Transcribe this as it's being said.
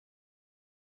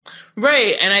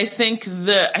Right. And I think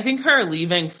her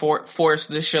leaving forced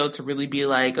the show to really be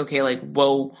like, okay, like,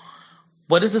 whoa,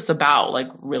 what is this about? Like,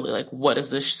 really, like, what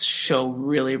is this show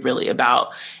really, really about?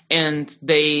 And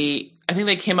I think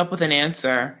they came up with an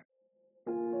answer.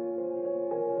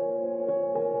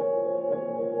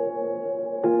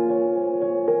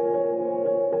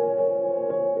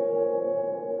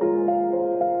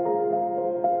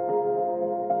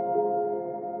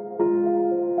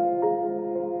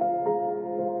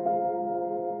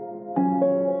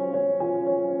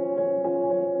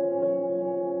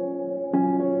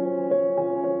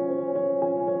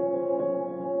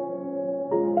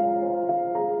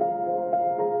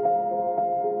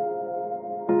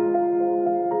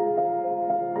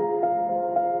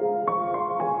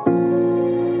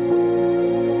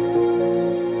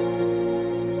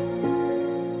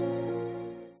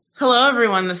 Hello,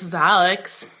 everyone. This is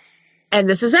Alex. And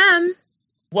this is Em.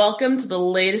 Welcome to the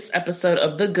latest episode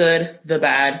of The Good, the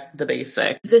Bad, the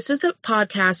Basic. This is the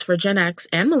podcast for Gen X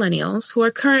and millennials who are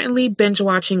currently binge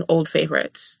watching old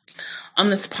favorites.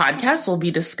 On this podcast, we'll be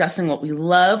discussing what we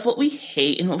love, what we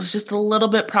hate, and what was just a little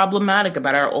bit problematic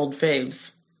about our old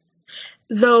faves.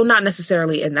 Though not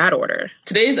necessarily in that order.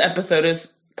 Today's episode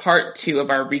is part 2 of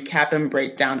our recap and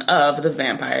breakdown of The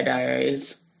Vampire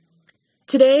Diaries.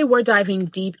 Today, we're diving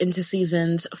deep into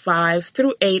seasons 5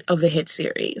 through 8 of the hit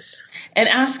series. And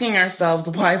asking ourselves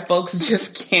why folks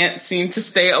just can't seem to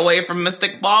stay away from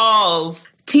Mystic Falls.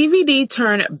 TVD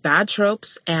turned bad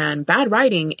tropes and bad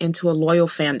writing into a loyal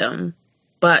fandom.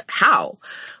 But how?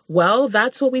 Well,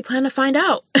 that's what we plan to find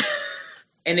out.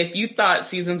 And if you thought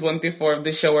seasons 1 through 4 of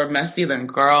the show were messy, then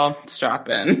girl, strap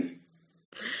in.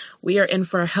 We are in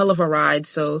for a hell of a ride,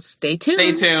 so stay tuned.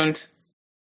 Stay tuned.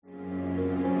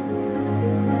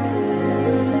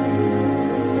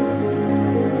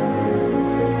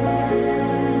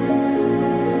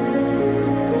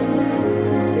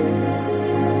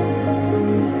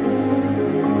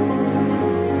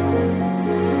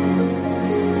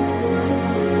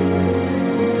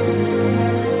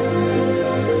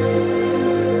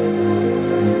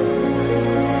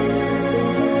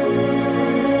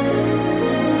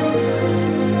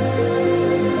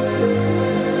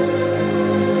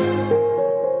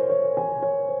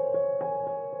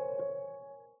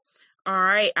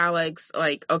 Alex,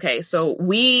 okay, so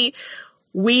we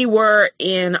were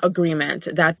in agreement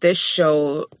that this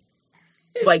show,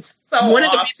 one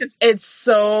of the reasons it's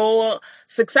so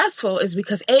successful is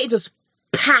because it just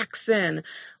packs in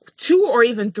 2 or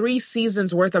even 3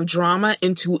 seasons worth of drama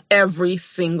into every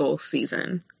single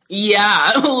season.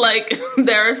 Yeah,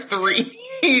 there are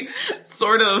 3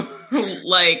 sort of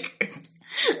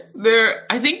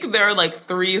I think there are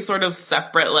 3 sort of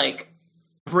separate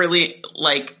really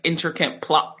intricate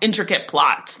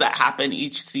plots that happen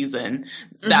each season.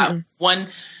 Mm-hmm. That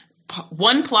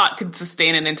one plot could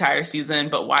sustain an entire season,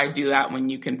 but why do that when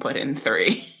you can put in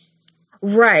 3?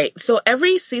 Right. So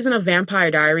every season of Vampire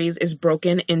Diaries is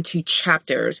broken into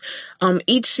chapters.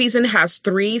 Each season has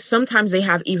 3. Sometimes they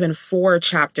have even 4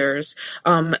 chapters.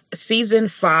 Season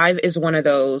 5 is one of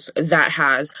those that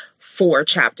has 4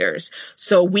 chapters.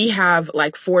 So we have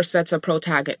 4 sets of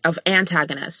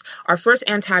antagonists. Our first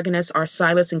antagonists are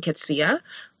Silas and Kitsia,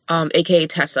 aka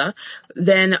Tessa.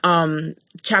 Then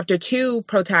chapter 2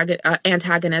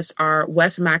 antagonists are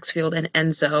Wes Maxfield and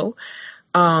Enzo.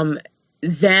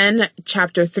 Then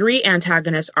chapter 3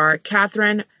 antagonists are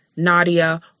Catherine,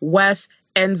 Nadia, Wes,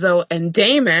 Enzo, and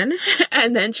Damon.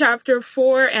 And then chapter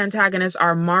 4 antagonists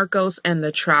are Marcos and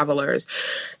the Travelers.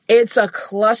 It's a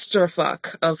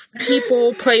clusterfuck of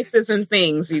people, places, and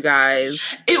things, you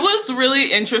guys. It was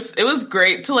really interesting. It was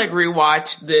great to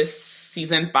rewatch this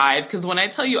season 5, because when I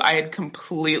tell you I had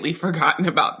completely forgotten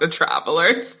about the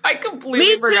Travelers, I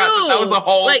completely forgot that was a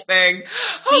whole thing.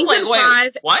 Season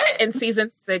 5 what? And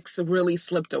season 6 really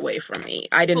slipped away from me.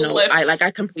 I didn't know.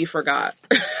 I completely forgot.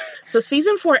 So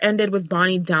season 4 ended with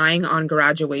Bonnie dying on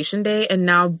graduation day and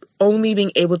now only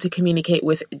being able to communicate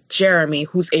with Jeremy,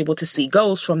 who's able to see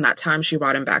ghosts from that time she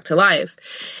brought him back to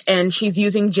life. And she's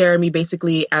using Jeremy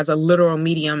basically as a literal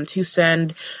medium to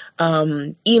send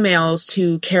emails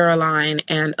to Caroline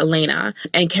and Elena.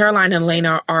 And Caroline and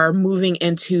Elena are moving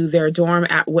into their dorm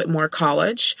at Whitmore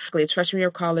College. It's freshman year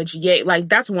of college. Yay.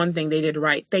 That's one thing they did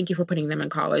right. Thank you for putting them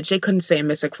in college. They couldn't stay in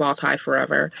Mystic Falls High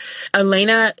forever.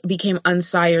 Elena became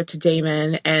unsired to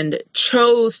Damon and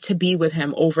chose to be with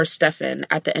him over Stefan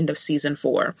at the end of season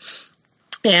 4.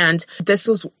 And this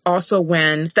was also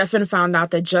when Stefan found out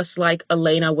that just like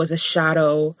Elena was a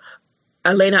shadow,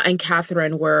 Elena and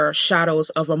Catherine were shadows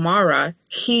of Amara,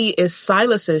 he is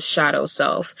Silas's shadow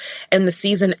self. And the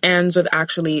season ends with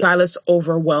actually Silas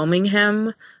overwhelming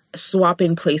him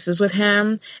swapping places with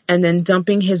him and then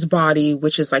dumping his body,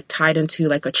 which is like tied into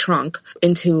like a trunk,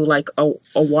 into like a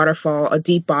waterfall, a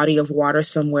deep body of water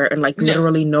somewhere, and like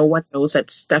literally no one knows that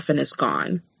Stefan is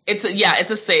gone. It's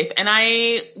a safe. And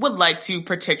I would like to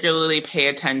particularly pay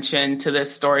attention to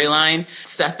this storyline,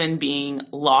 Stefan being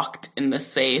locked in the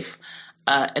safe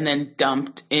and then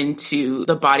dumped into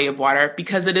the body of water,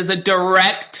 because it is a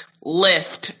direct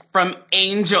lift from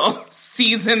Angel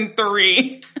season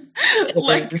 3.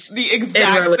 Like the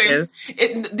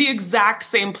exact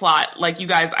same plot. Like, you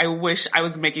guys, I wish I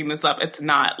was making this up. It's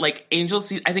not. Like, Angel,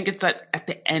 I think it's at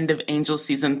the end of Angel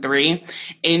season 3.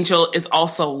 Angel is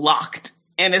also locked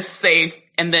in a safe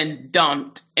and then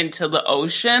dumped into the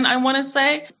ocean, I want to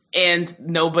say. And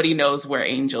nobody knows where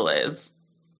Angel is.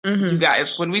 Mm-hmm. You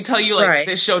guys, when we tell you, like,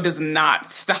 this show does not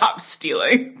stop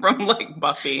stealing from, like,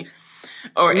 Buffy.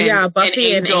 Buffy and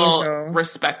Angel,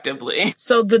 respectively.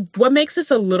 So what makes this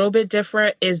a little bit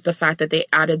different is the fact that they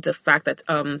added the fact that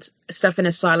Stefan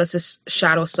is Silas's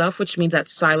shadow self, which means that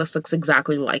Silas looks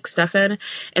exactly like Stefan.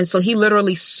 And so he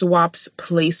literally swaps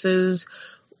places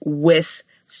with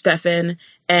Stefan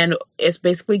and is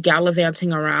basically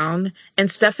gallivanting around. And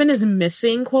Stefan is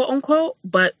missing, quote unquote,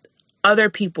 but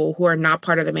other people who are not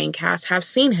part of the main cast have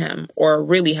seen him, or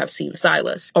really have seen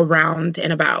Silas around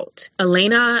and about.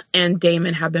 Elena and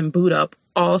Damon have been booed up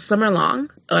all summer long.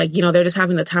 Like, you know, they're just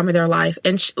having the time of their life.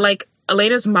 And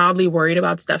Elena's mildly worried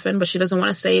about Stefan, but she doesn't want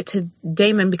to say it to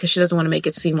Damon because she doesn't want to make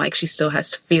it seem like she still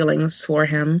has feelings for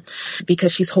him,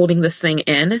 because she's holding this thing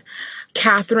in.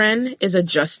 Catherine is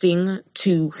adjusting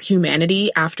to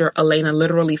humanity after Elena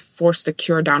literally forced the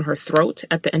cure down her throat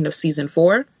at the end of season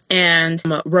 4. And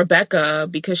Rebecca,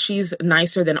 because she's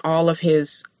nicer than all of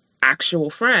his actual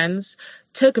friends,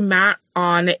 took Matt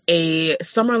on a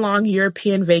summer-long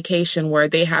European vacation where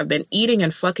they have been eating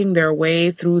and fucking their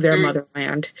way through their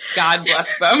motherland. God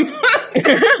bless them.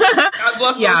 God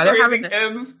bless those crazy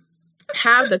kids.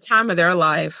 Have the time of their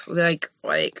life. Like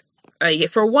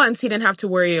for once, he didn't have to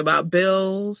worry about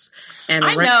bills and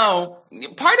rent. I know.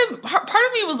 Part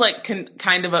of me was like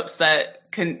kind of upset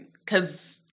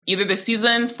because either the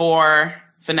season 4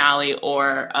 finale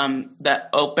or the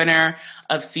opener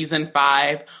of season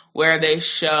 5, where they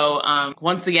show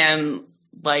once again,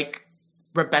 like,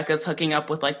 Rebecca's hooking up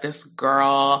with like this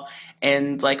girl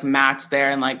and like Matt's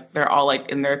there and like they're all like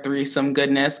in their threesome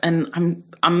goodness, and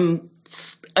I'm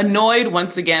annoyed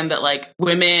once again that like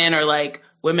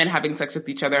women having sex with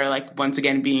each other are like once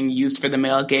again being used for the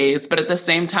male gaze, but at the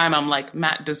same time I'm like,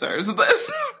 Matt deserves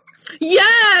this.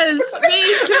 Yes,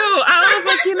 me too. I was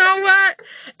like, you know what?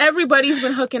 Everybody's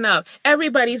been hooking up.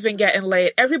 Everybody's been getting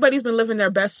laid. Everybody's been living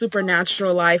their best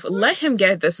supernatural life. Let him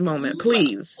get this moment,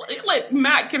 please. Like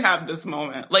Matt can have this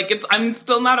moment. Like, I'm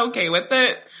still not okay with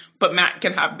it, but Matt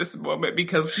can have this moment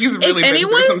because he's really been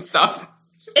through some stuff.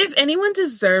 If anyone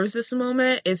deserves this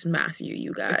moment, it's Matthew,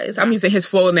 you guys. I'm using his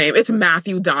full name. It's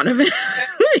Matthew Donovan.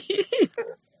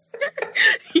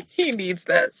 He needs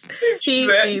this. He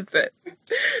needs it.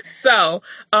 So,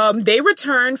 they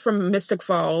returned from Mystic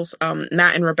Falls,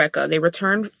 Matt and Rebecca. They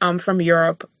returned from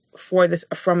Europe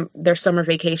from their summer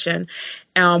vacation,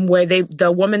 where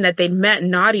the woman that they'd met,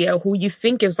 Nadia, who you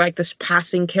think is like this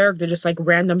passing character, just like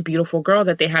random beautiful girl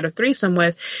that they had a threesome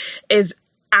with, is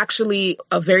actually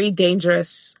a very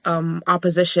dangerous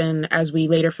opposition, as we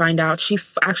later find out. She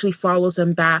actually follows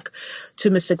them back to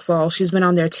Mystic Falls. She's been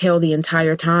on their tail the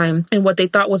entire time. And what they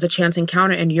thought was a chance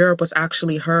encounter in Europe was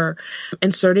actually her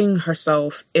inserting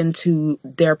herself into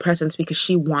their presence because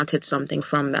she wanted something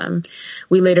from them.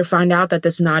 We later find out that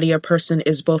this Nadia person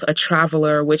is both a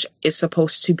traveler, which is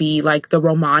supposed to be like the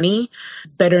Romani,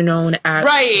 better known as...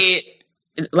 Right.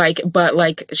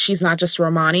 But she's not just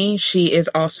Romani. She is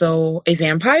also a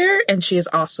vampire, and she is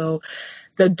also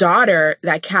the daughter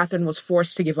that Catherine was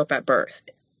forced to give up at birth.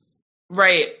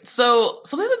 Right. So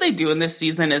something that they do in this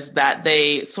season is that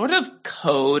they sort of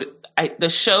the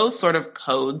show sort of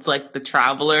codes like the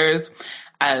travelers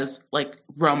as like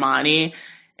Romani.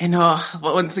 And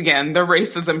once again, the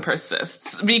racism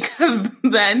persists, because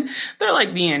then they're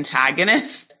like the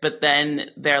antagonist, but then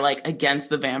they're like against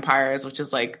the vampires, which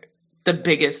is like the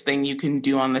biggest thing you can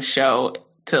do on the show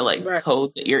to like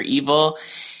code that you're evil.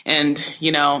 And,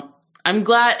 I'm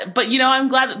glad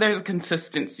that there's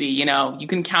consistency. You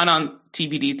can count on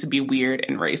TBD to be weird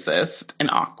and racist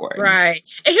and awkward. Right.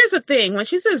 And here's the thing. When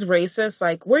she says racist,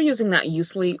 like, we're using that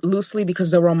loosely because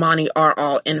the Romani are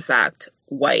all, in fact,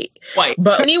 white.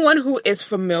 But anyone who is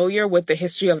familiar with the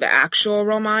history of the actual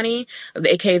Romani,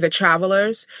 aka the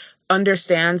travelers,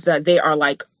 understands that they are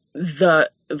like the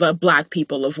black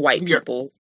people of white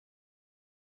people.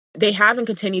 they have and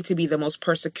continue to be the most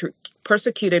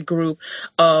persecuted group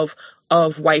of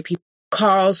white people.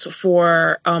 Calls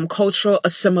for cultural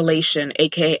assimilation,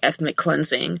 aka ethnic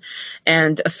cleansing,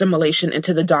 and assimilation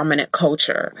into the dominant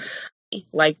culture.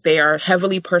 Like, they are a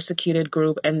heavily persecuted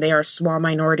group, and they are a small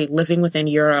minority living within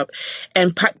Europe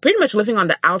and pretty much living on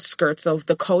the outskirts of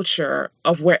the culture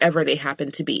of wherever they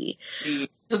happen to be.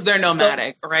 Because they're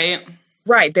nomadic, right?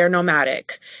 Right, they're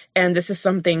nomadic. And this is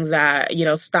something that,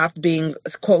 stopped being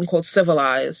quote unquote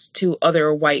civilized to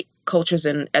other white cultures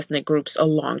and ethnic groups a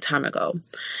long time ago.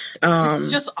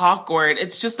 It's just awkward.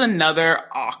 It's just another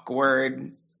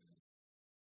awkward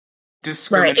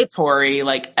discriminatory,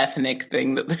 ethnic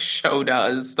thing that the show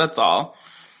does. That's all.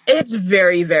 It's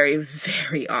very, very,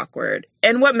 very awkward.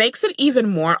 And what makes it even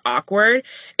more awkward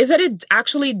is that it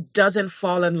actually doesn't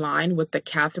fall in line with the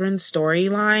Catherine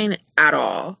storyline at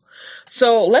all.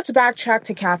 So let's backtrack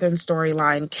to Catherine's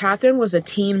storyline. Catherine was a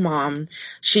teen mom.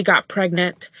 She got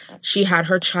pregnant. She had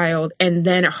her child. And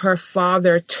then her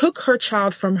father took her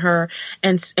child from her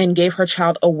and gave her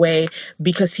child away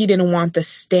because he didn't want the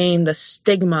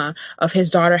stigma of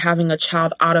his daughter having a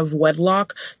child out of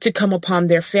wedlock to come upon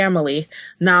their family.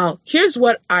 Now, here's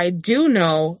what I do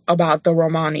know about the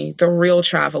Romani, the real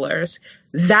travelers.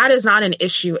 That is not an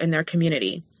issue in their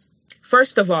community.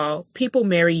 First of all, people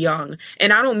marry young.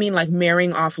 And I don't mean like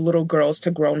marrying off little girls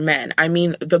to grown men. I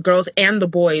mean, the girls and the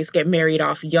boys get married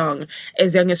off young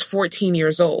as 14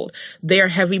 years old. They are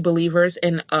heavy believers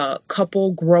in a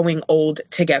couple growing old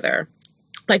together.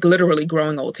 Like literally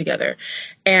growing old together.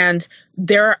 And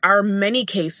there are many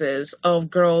cases of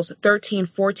girls 13,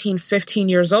 14, 15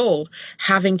 years old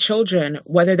having children,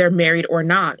 whether they're married or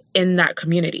not, in that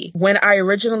community. When I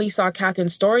originally saw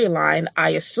Catherine's storyline,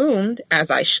 I assumed,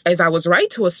 as I was right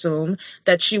to assume,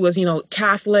 that she was,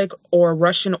 Catholic or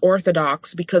Russian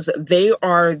Orthodox, because they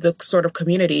are the sort of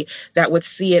community that would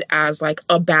see it as like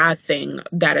a bad thing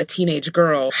that a teenage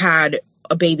girl had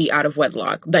a baby out of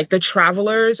wedlock. Like, the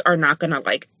travelers are not gonna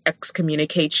like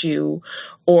excommunicate you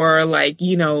or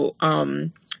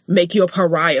make you a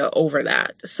pariah over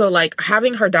that. So like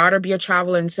having her daughter be a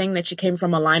traveler and saying that she came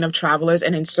from a line of travelers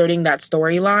and inserting that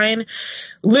storyline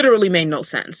literally made no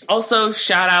sense. Also,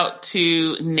 shout out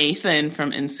to Nathan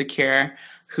from Insecure,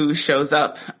 who shows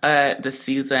up this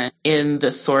season in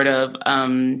the sort of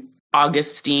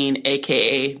Augustine,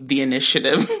 aka The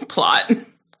Initiative plot.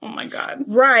 Oh my God.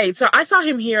 Right. So I saw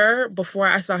him here before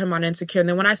I saw him on Insecure. And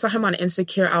then when I saw him on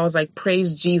Insecure, I was like,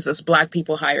 praise Jesus, Black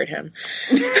people hired him.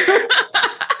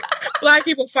 Black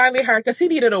people finally hired, because he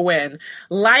needed a win.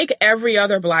 Like every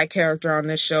other Black character on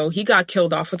this show, he got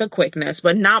killed off with a quickness,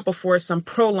 but not before some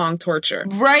prolonged torture.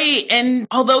 Right. And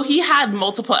although he had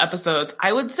multiple episodes,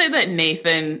 I would say that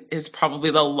Nathan is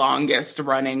probably the longest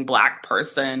running Black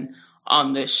person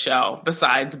on this show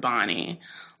besides Bonnie.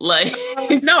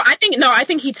 I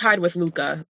think he tied with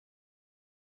Luca.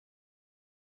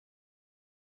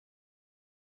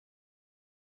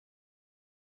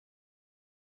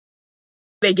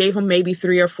 They gave him maybe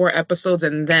 3 or 4 episodes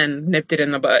and then nipped it in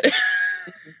the bud.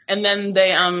 And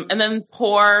then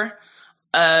poor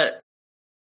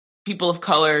people of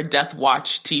color Death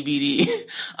Watch TBD,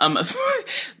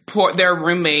 poor their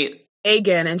roommate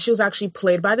Agan, and she was actually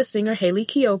played by the singer Hayley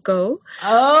Kiyoko.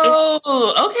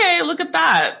 Oh, okay, look at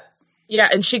that. Yeah,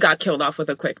 and she got killed off with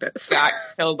a quickness. I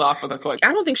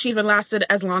don't think she even lasted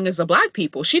as long as the Black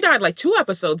people. She died like 2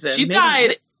 episodes in. She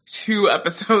died 2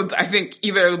 episodes. I think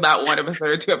either that 1 episode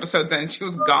or 2 episodes in, she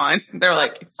was gone. They're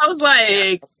like, I was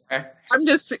like, I'm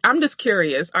just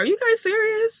curious. Are you guys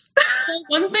serious?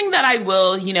 One thing that I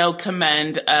will,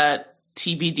 commend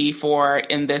TBD for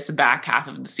in this back half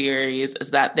of the series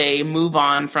is that they move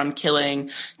on from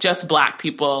killing just Black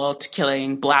people to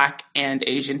killing Black and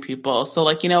Asian people. So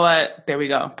you know what? There we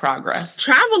go. Progress.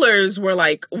 Travelers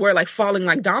were falling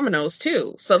like dominoes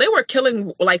too. So they were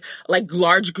killing like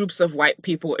large groups of white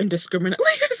people indiscriminately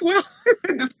as well.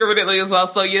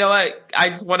 So you know what? I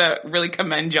just want to really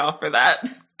commend y'all for that.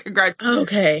 Congratulations.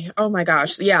 Okay. Oh my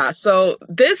gosh. Yeah. So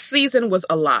this season was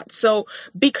a lot. So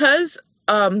because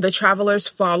the travelers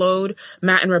followed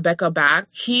Matt and Rebecca back,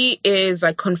 he is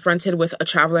confronted with a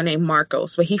traveler named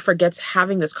Marcos, but he forgets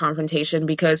having this confrontation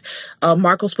because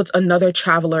Marcos puts another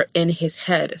traveler in his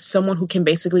head, someone who can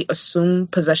basically assume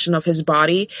possession of his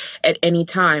body at any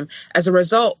time. As a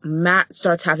result, Matt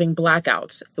starts having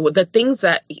blackouts.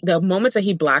 The moments that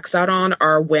he blacks out on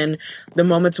are the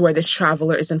moments where this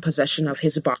traveler is in possession of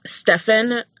his body.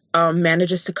 Stefan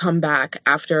manages to come back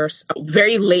after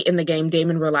very late in the game.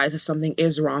 Damon realizes something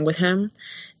is wrong with him,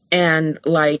 And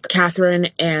like Catherine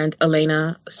and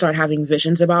Elena start having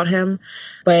visions about him,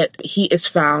 but he is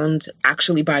found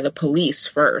actually by the police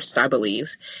first, I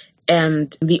believe.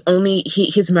 And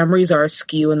his memories are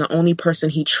askew, and the only person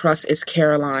he trusts is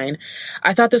Caroline.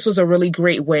 I thought this was a really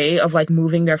great way of like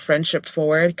moving their friendship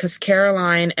forward, because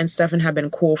Caroline and Stefan have been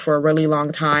cool for a really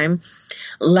long time.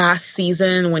 Last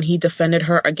season, when he defended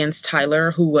her against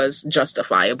Tyler, who was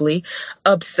justifiably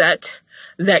upset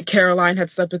that Caroline had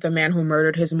slept with the man who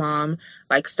murdered his mom,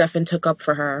 like Stefan took up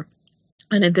for her.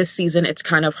 And in this season, it's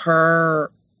kind of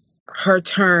her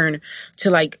turn to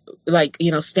like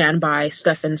stand by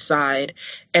Stefan's side.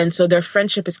 And so their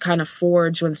friendship is kind of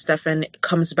forged when Stefan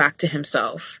comes back to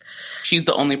himself. She's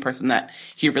the only person that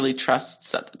he really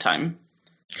trusts at the time.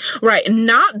 Right.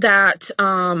 Not that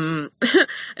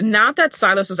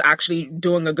Silas was actually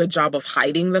doing a good job of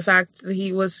hiding the fact that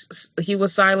he was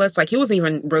Silas. Like, he wasn't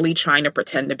even really trying to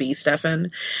pretend to be Stefan.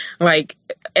 Like,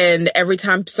 and every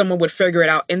time someone would figure it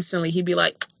out instantly, he'd be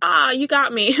like, you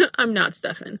got me. I'm not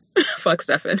Stefan. Fuck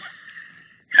Stefan.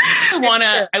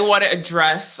 I want to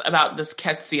address about this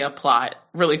Ketsia plot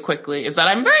really quickly is that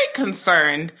I'm very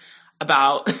concerned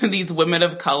about these women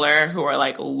of color who are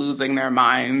like losing their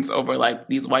minds over like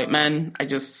these white men.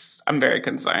 I'm very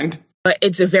concerned. But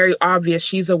it's very obvious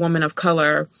she's a woman of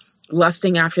color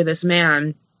lusting after this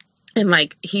man. And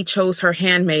like, he chose her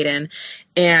handmaiden,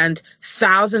 and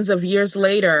thousands of years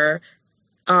later,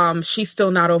 she's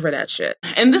still not over that shit.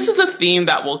 And this is a theme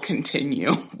that will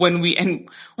continue and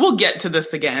we'll get to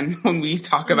this again when we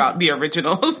talk about the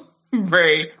originals.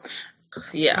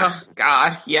 Yeah. Oh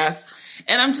God, yes.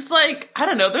 And I'm just like, I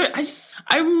don't know.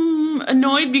 I'm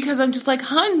annoyed because I'm just like,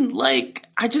 hun, like,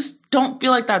 I just don't feel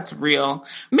like that's real.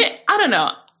 I don't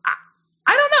know.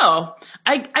 I don't know.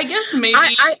 I guess maybe.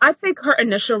 I think her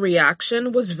initial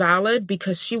reaction was valid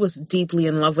because she was deeply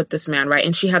in love with this man, right?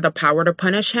 And she had the power to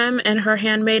punish him and her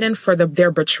handmaiden for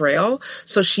their betrayal.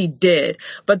 So she did.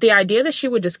 But the idea that she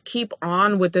would just keep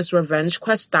on with this revenge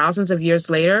quest thousands of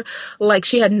years later, like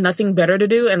she had nothing better to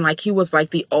do, and like he was like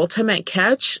the ultimate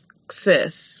catch.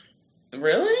 Sis.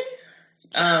 Really?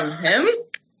 Him?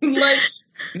 Like,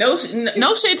 no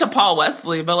shade to Paul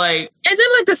Wesley, but like. And then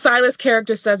like the Silas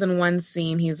character says in one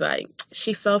scene, he's like,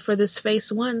 she fell for this face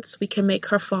once, we can make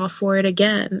her fall for it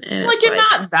again. And like, you're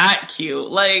not that cute.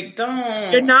 Like,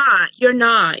 don't. You're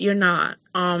not.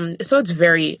 So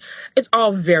it's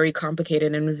all very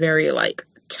complicated and very like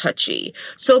touchy.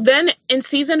 So then in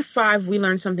season 5, we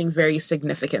learned something very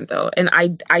significant though. And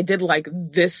I did like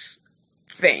this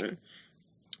thing.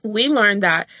 We learned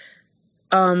that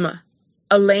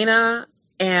Elena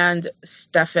and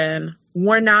Stefan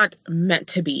were not meant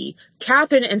to be.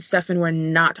 Catherine and Stefan were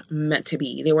not meant to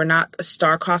be. They were not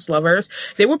star-crossed lovers.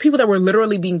 They were people that were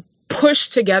literally being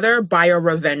pushed together by a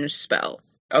revenge spell.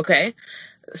 Okay?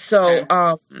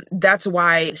 So that's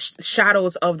why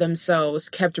shadows of themselves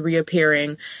kept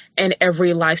reappearing in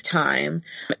every lifetime,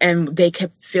 and they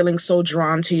kept feeling so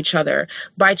drawn to each other.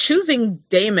 By choosing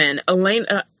Damon,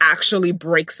 Elena actually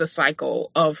breaks the cycle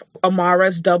of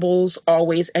Amara's doubles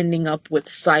always ending up with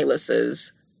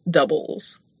Silas's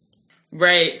doubles.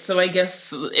 Right. So I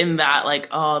guess in that, like,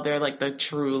 they're like the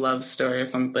true love story or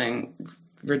something.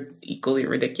 Equally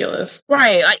ridiculous,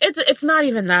 right? Like it's not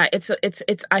even that.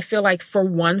 It's I feel like for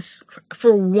once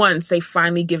they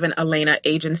finally given Elena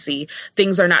agency.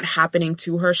 Things are not happening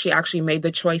to her. She actually made the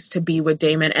choice to be with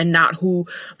Damon and not who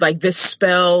like this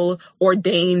spell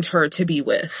ordained her to be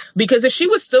with. Because if she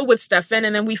was still with Stefan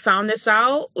and then we found this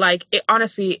out, like it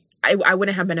honestly, I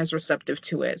wouldn't have been as receptive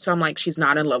to it. So I'm like, she's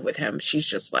not in love with him. She's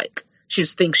just like, she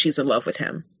just thinks she's in love with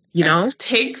him. You know? It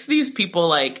takes these people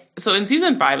like, so in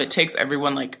season 5, it takes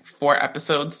everyone like 4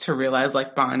 episodes to realize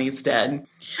like Bonnie's dead.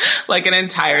 Like an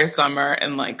entire summer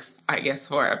and like, I guess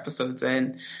 4 episodes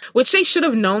in. Which they should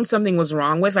have known something was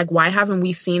wrong with. Like, why haven't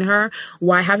we seen her?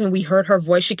 Why haven't we heard her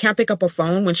voice? She can't pick up a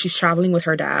phone when she's traveling with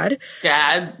her dad.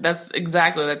 Dad, that's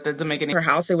exactly, that doesn't make any. Her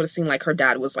house, it would have seemed like her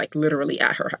dad was like literally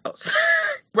at her house.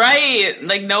 Right.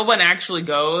 Like no one actually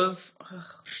goes.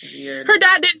 Weird. Her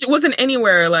dad wasn't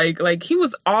anywhere. Like he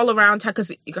was all around town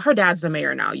because her dad's the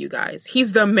mayor now, you guys.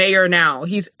 He's the mayor now.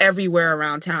 He's everywhere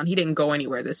around town. He didn't go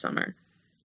anywhere this summer.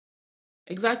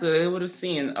 Exactly. They would have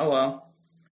seen. Oh, well.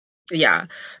 Yeah.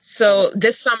 So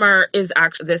this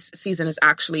season is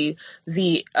actually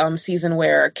the season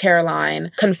where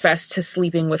Caroline confessed to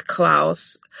sleeping with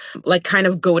Klaus, like kind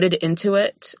of goaded into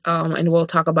it. And we'll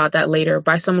talk about that later,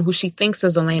 by someone who she thinks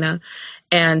is Elena.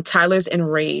 And Tyler's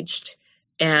enraged.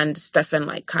 And Stefan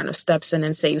like kind of steps in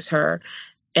and saves her.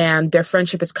 And their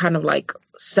friendship is kind of like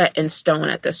set in stone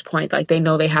at this point. Like they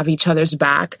know they have each other's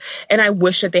back. And I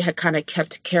wish that they had kind of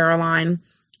kept Caroline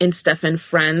and Stefan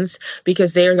friends,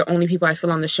 because they are the only people I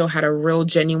feel on the show had a real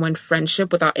genuine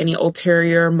friendship without any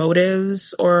ulterior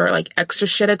motives or like extra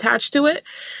shit attached to it.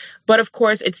 But of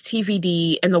course, it's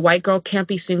TVD, and the white girl can't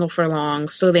be single for long,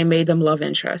 so they made them love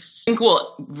interests. I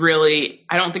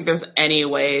don't think there's any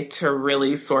way to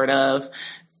really sort of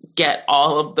get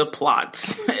all of the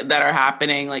plots that are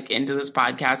happening like into this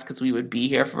podcast, because we would be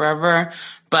here forever.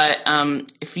 But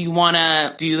if you want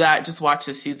to do that, just watch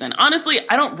this season. Honestly,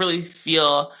 I don't really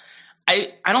feel...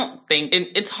 I don't think...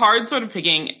 It's hard sort of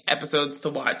picking episodes to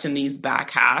watch in these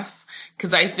back halves,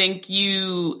 because I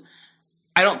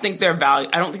don't think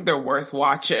they're worth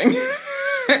watching.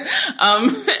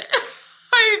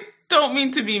 I don't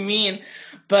mean to be mean,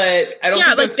 but I don't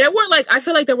I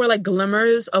feel like there were like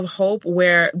glimmers of hope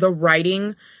where the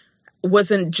writing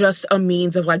wasn't just a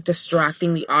means of like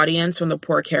distracting the audience from the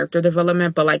poor character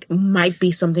development, but like might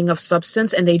be something of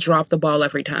substance, and they drop the ball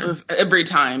every time. Every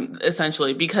time,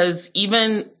 essentially, because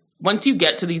even once you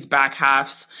get to these back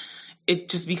halves, it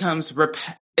just becomes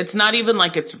it's not even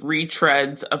like it's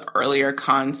retreads of earlier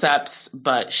concepts,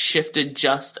 but shifted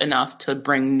just enough to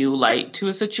bring new light to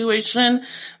a situation.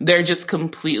 They're just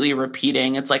completely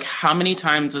repeating. It's like, how many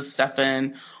times is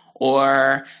Stefan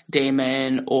or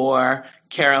Damon or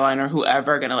Caroline or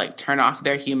whoever gonna like turn off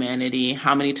their humanity?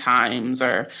 How many times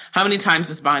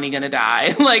is Bonnie gonna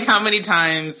die? Like, how many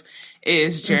times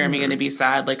is Jeremy gonna be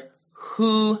sad? Like,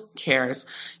 who cares?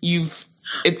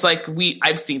 It's like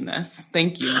I've seen this.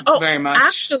 Thank you very much.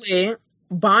 Actually,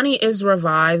 Bonnie is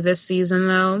revived this season,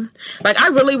 though. Like, I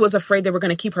really was afraid they were going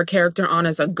to keep her character on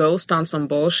as a ghost on some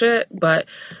bullshit, but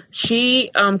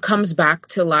she comes back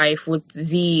to life with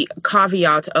the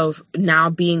caveat of now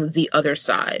being the other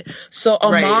side. So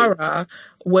Amara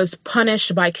was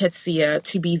punished by Ketsia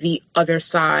to be the other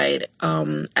side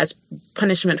as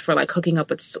punishment for like hooking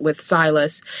up with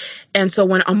Silas. And so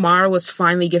when Amara was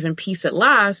finally given peace at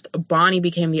last, Bonnie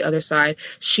became the other side.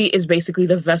 She is basically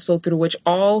the vessel through which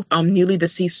all newly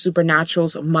deceased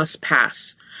supernaturals must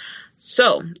pass.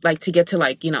 So like to get to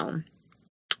like, you know,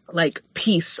 like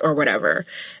peace or whatever.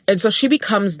 And so she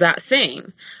becomes that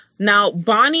thing. Now,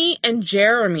 Bonnie and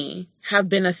Jeremy have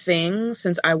been a thing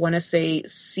since I want to say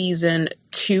season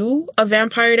 2 of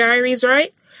Vampire Diaries,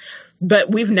 right?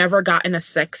 But we've never gotten a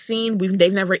sex scene.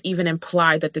 They've never even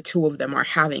implied that the two of them are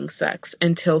having sex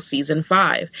until season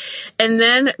 5. And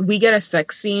then we get a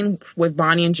sex scene with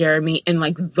Bonnie and Jeremy in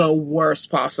like the worst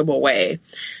possible way.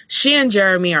 She and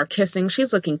Jeremy are kissing.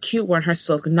 She's looking cute wearing her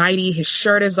silk nightie. His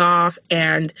shirt is off.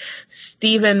 And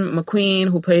Stephen McQueen,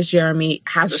 who plays Jeremy,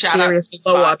 has a serious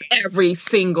glow up every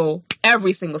single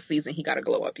season. He got a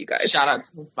glow up, you guys. Shout out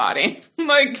to his body.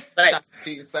 like shout out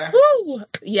to you, sir. Woo!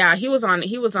 Yeah, he was on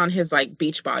his like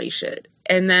beach body shit.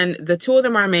 And then the two of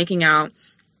them are making out,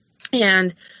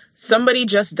 and somebody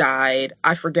just died.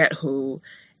 I forget who.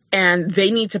 And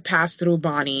they need to pass through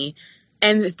Bonnie,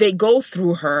 and they go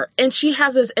through her, and she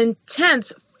has this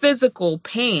intense physical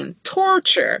pain,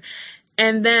 torture.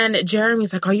 And then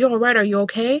Jeremy's like, "Are you all right? Are you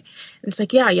okay?" And it's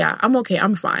like, yeah, I'm okay.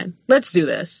 I'm fine. Let's do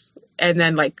this. And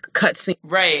then like cutscene.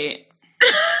 Right.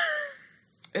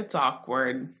 It's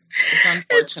awkward. It's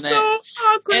unfortunate. It's so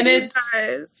awkward,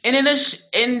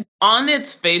 and on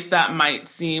its face that might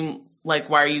seem like,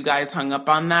 why are you guys hung up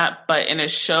on that? But in a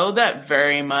show that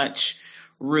very much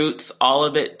roots all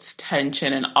of its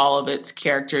tension and all of its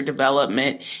character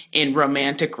development in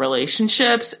romantic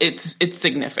relationships, it's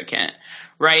significant,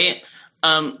 right?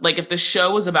 Like if the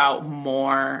show was about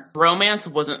more romance,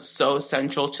 wasn't so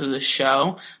central to the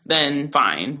show, then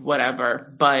fine, whatever.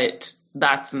 But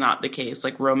that's not the case.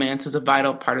 Like, romance is a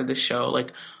vital part of the show.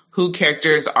 Like, who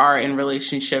characters are in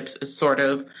relationships is sort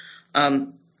of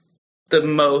the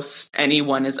most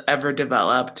anyone has ever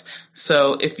developed.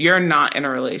 So if you're not in a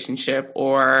relationship,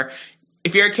 or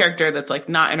if you're a character that's like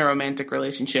not in a romantic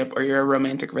relationship, or your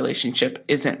romantic relationship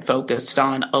isn't focused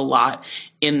on a lot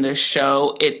in the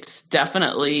show, it's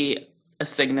definitely a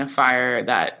signifier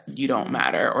that you don't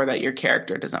matter, or that your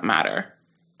character doesn't matter.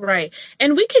 Right.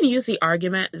 And we can use the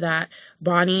argument that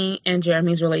Bonnie and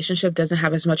Jeremy's relationship doesn't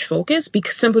have as much focus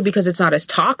simply because it's not as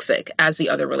toxic as the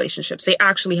other relationships. They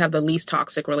actually have the least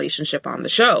toxic relationship on the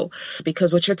show,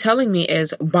 because what you're telling me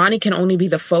is Bonnie can only be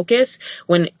the focus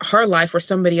when her life or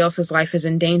somebody else's life is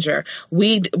in danger.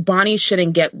 Bonnie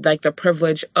shouldn't get like the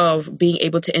privilege of being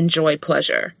able to enjoy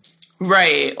pleasure.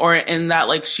 Right. Or in that,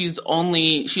 like, she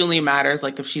only matters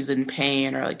like if she's in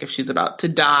pain, or like if she's about to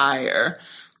die, or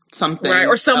something, right?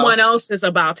 Or someone else is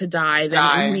about to die,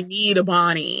 then we need a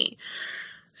Bonnie.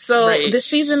 So this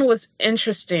season was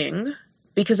interesting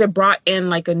because it brought in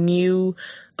like a new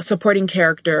supporting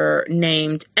character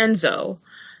named Enzo.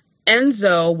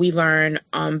 Enzo, we learn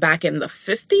back in the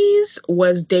 50s,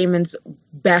 was Damon's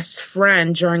best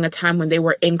friend during a time when they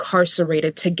were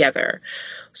incarcerated together.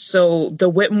 So the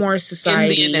Whitmore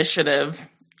Society... In the Initiative,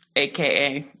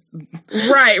 a.k.a.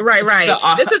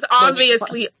 Right.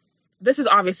 This is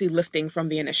obviously lifting from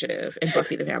the Initiative in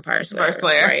Buffy the Vampire Slayer.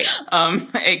 Right?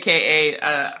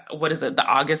 A.k.a. What is it?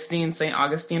 The St.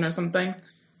 Augustine or something?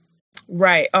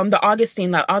 Right. The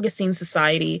Augustine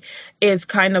Society is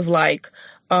kind of like...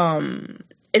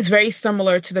 it's very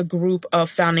similar to the group of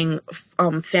founding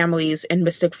families in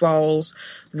Mystic Falls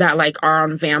that like are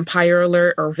on Vampire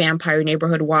Alert or Vampire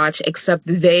Neighborhood Watch, except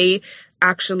they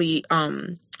actually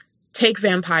take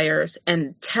vampires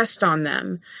and test on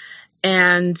them.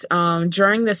 And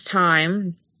during this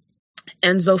time,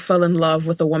 Enzo fell in love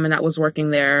with a woman that was working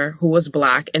there who was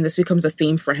Black, and this becomes a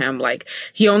theme for him. Like,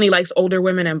 he only likes older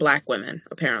women and Black women,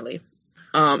 apparently.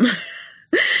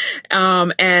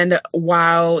 And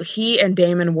while he and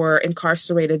Damon were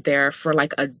incarcerated there for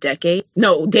like a decade,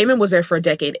 no, Damon was there for a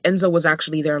decade. Enzo was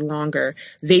actually there longer.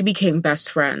 They became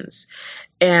best friends.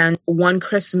 And one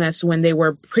Christmas, when they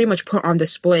were pretty much put on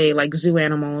display like zoo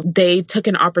animals, they took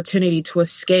an opportunity to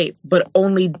escape, but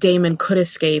only Damon could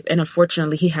escape. And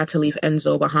unfortunately, he had to leave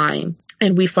Enzo behind.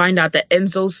 And we find out that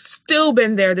Enzo's still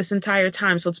been there this entire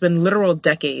time. So it's been literal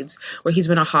decades where he's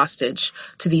been a hostage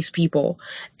to these people.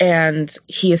 And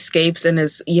he escapes and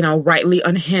is, rightly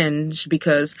unhinged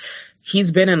because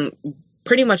he's been in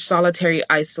pretty much solitary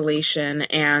isolation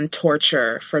and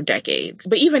torture for decades.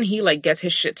 But even he gets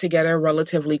his shit together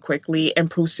relatively quickly and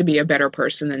proves to be a better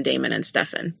person than Damon and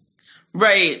Stefan.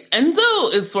 Right.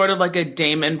 Enzo is sort of like a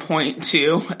Damon point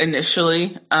too,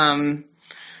 initially,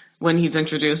 when he's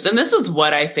introduced. And this is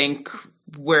what I think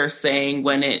we're saying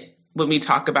when we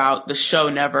talk about the show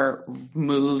never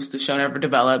moves, the show never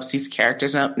develops, these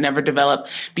characters never develop.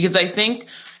 Because I think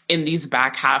in these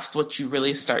back halves, what you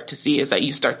really start to see is that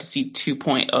you start to see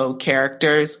 2.0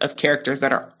 characters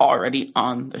that are already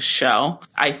on the show.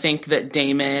 I think that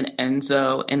Damon,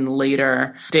 Enzo, and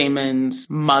later Damon's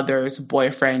mother's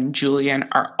boyfriend, Julian,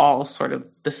 are all sort of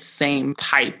the same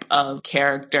type of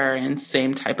character and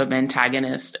same type of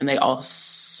antagonist, and they all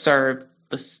serve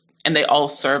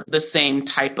the same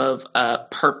type of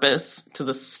purpose to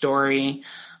the story.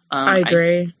 I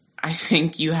agree. I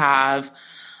think you have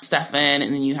Stefan,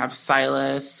 and then you have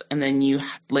Silas, and then you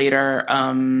later,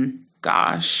 I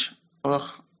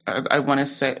want to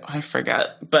say, I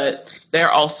forget, but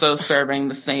they're also serving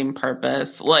the same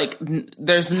purpose. Like,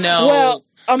 there's no...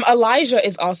 Well, Elijah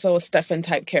is also a Stefan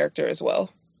type character as well.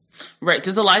 Right.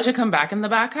 Does Elijah come back in the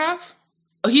back half?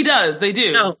 Oh, he does. They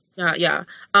do. No. Yeah.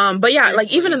 But yeah,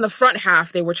 even in the front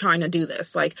half, they were trying to do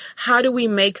this. Like, how do we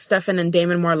make Stefan and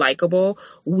Damon more likable?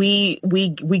 We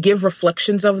give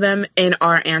reflections of them in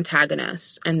our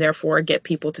antagonists, and therefore get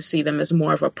people to see them as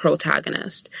more of a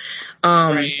protagonist.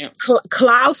 Right.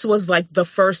 Klaus was like the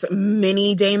first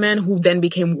mini Damon, who then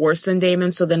became worse than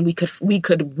Damon. So then we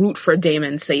could root for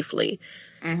Damon safely.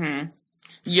 Mm-hmm.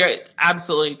 You're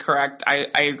absolutely correct. I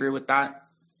agree with that.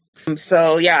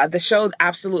 So yeah, the show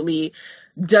absolutely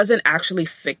doesn't actually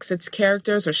fix its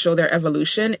characters or show their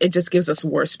evolution. It just gives us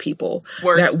worse people.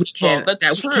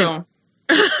 That's true.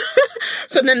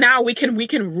 So then now we can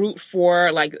root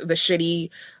for like the shitty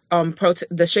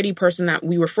person that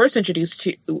we were first introduced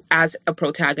to as a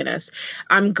protagonist.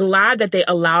 I'm glad that they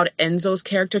allowed Enzo's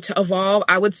character to evolve.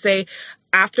 I would say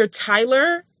after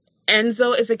Tyler,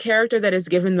 Enzo is a character that is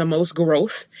given the most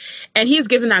growth, and he's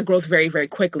given that growth very, very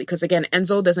quickly. Because again,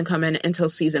 Enzo doesn't come in until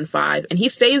season 5, and he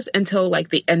stays until like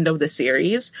the end of the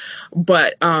series.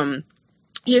 But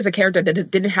he is a character that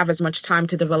didn't have as much time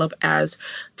to develop as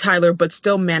Tyler, but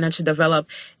still managed to develop.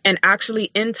 And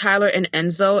actually, in Tyler and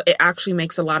Enzo, it actually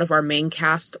makes a lot of our main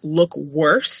cast look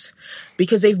worse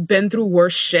because they've been through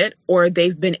worse shit, or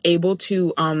they've been able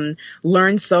to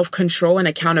learn self-control and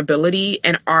accountability,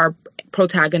 and our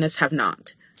protagonists have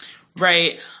not.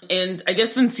 Right. And I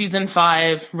guess in season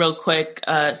 5, real quick,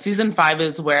 season 5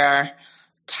 is where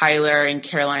Tyler and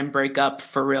Caroline break up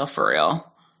for real.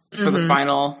 For the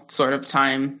final sort of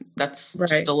time. That's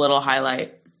just a little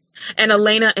highlight. And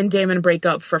Elena and Damon break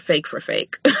up for fake. For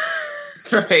fake.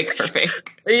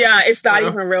 Yeah, it's not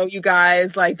even real, you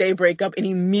guys. Like, they break up and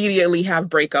immediately have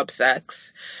breakup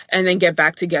sex and then get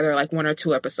back together like 1 or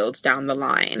 2 episodes down the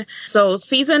line. So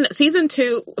season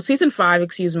 5,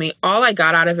 all I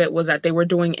got out of it was that they were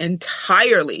doing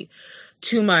entirely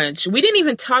too much. We didn't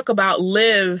even talk about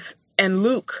Liv and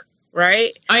Luke.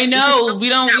 Right? I know. We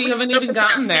haven't even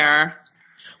gotten there.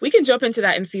 We can jump into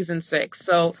that in season 6.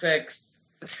 So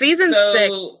Season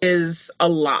 6 is a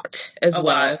lot as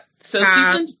well. So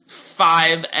season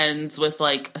 5 ends with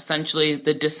like essentially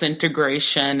the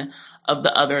disintegration of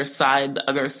the other side. The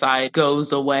other side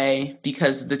goes away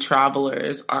because the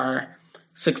travelers are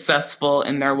successful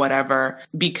in their whatever.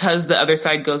 Because the other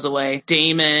side goes away,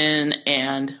 Damon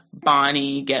and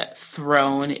Bonnie get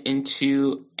thrown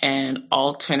into an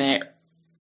alternate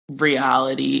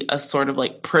reality, a sort of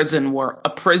like prison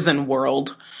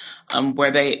world.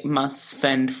 Where they must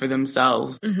fend for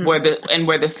themselves, where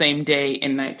the same day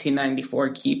in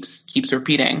 1994 keeps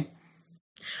repeating.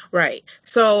 Right.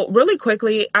 So really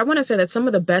quickly, I want to say that some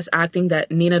of the best acting that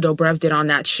Nina Dobrev did on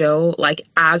that show, like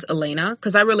as Elena,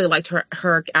 because I really liked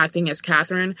her acting as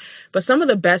Catherine, but some of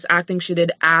the best acting she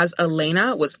did as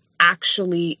Elena was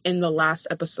actually in the last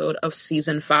episode of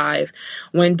season 5,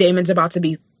 when Damon's about to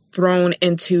be thrown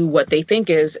into what they think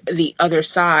is the other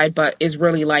side, but is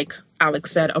really, like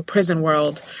Alex said, a prison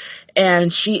world.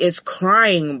 And she is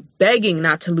crying, begging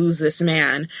not to lose this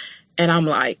man. And I'm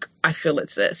like, I feel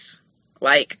it's this.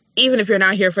 Like, even if you're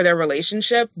not here for their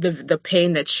relationship, the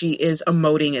pain that she is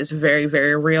emoting is very,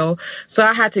 very real. So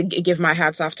I had to give my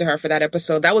hats off to her for that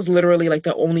episode. That was literally like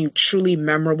the only truly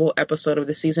memorable episode of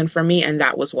the season for me, and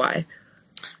that was why.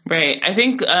 Right. I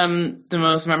think the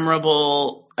most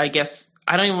memorable, I guess,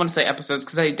 I don't even want to say episodes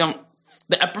because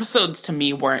the episodes to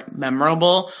me weren't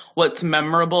memorable. What's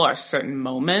memorable are certain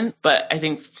moments, but I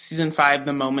think season 5,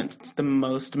 the moment that's the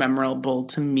most memorable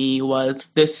to me was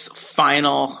this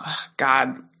final,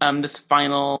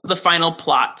 the final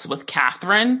plots with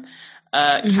Catherine.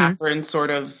 Catherine sort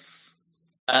of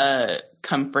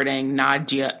comforting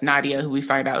Nadia, who we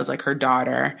find out is like her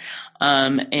daughter,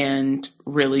 and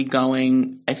really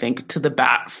going, I think, to the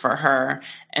bat for her.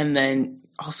 And then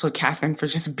also Catherine for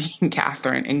just being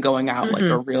Catherine and going out like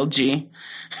a real G.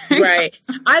 Right.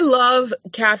 I love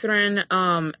Catherine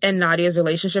and Nadia's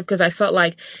relationship because I felt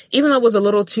like even though it was a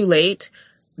little too late,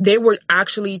 they were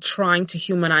actually trying to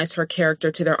humanize her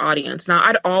character to their audience. Now,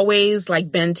 I'd always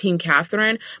like been Team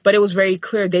Catherine, but it was very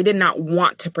clear they did not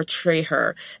want to portray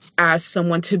her as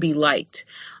someone to be liked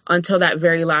until that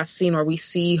very last scene where we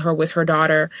see her with her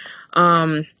daughter.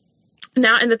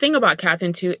 Now, and the thing about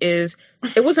Catherine, too, is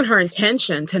it wasn't her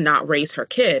intention to not raise her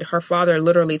kid. Her father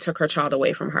literally took her child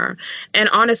away from her. And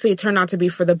honestly, it turned out to be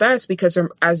for the best because,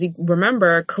 as you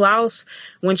remember, Klaus,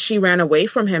 when she ran away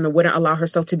from him and wouldn't allow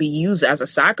herself to be used as a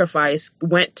sacrifice,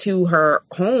 went to her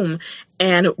home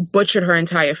and butchered her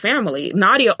entire family.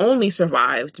 Nadia only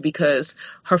survived because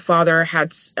her father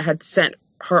had sent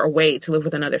her away to live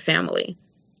with another family.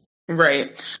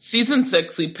 Right. Season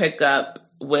 6, we pick up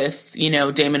with,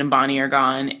 Damon and Bonnie are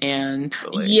gone, and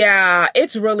yeah,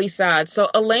 it's really sad. So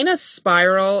Elena's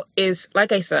spiral is,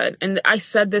 like I said, and I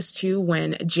said this too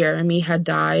when Jeremy had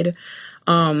died,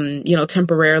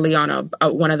 temporarily on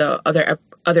one of the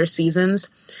other seasons.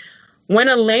 When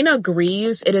Elena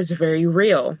grieves, it is very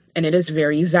real and it is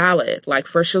very valid. Like,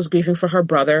 first she was grieving for her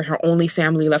brother, her only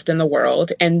family left in the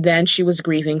world, and then she was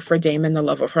grieving for Damon, the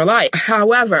love of her life.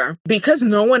 However, because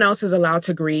no one else is allowed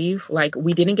to grieve, like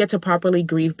we didn't get to properly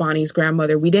grieve Bonnie's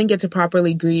grandmother, we didn't get to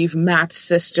properly grieve Matt's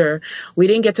sister, we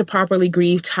didn't get to properly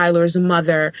grieve Tyler's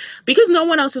mother, because no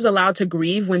one else is allowed to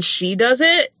grieve when she does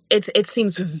it, it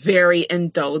seems very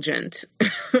indulgent.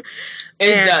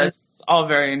 It does. It's all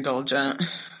very indulgent.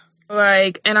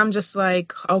 And I'm just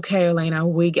like, okay, Elena,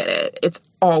 we get it. It's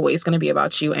always going to be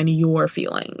about you and your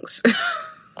feelings.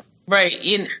 Right.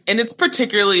 And it's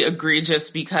particularly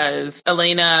egregious because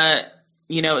Elena,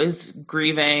 is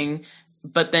grieving,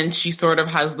 but then she sort of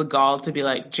has the gall to be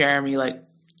like, Jeremy, like,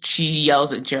 she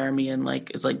yells at Jeremy and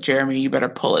like, is like, Jeremy, you better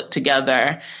pull it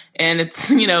together. And it's,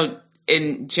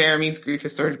 and Jeremy's grief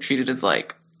is sort of treated as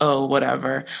like, oh,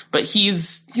 whatever. But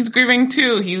he's grieving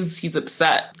too. He's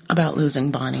upset about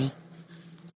losing Bonnie.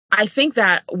 I think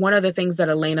that one of the things that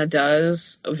Elena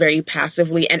does very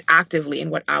passively and actively, in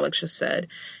what Alex just said,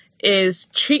 is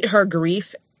treat her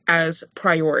grief as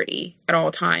priority at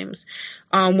all times.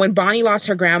 When Bonnie lost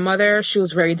her grandmother, she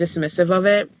was very dismissive of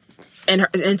it.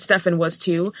 And Stefan was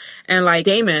too. And like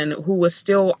Damon, who was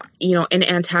still, in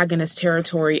antagonist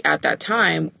territory at that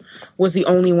time, was the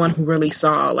only one who really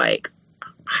saw like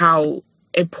how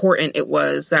important it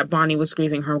was that Bonnie was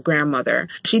grieving her grandmother.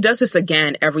 She does this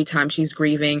again every time she's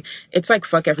grieving. It's like,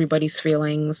 fuck everybody's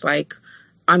feelings. Like,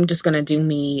 I'm just gonna do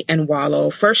me and wallow.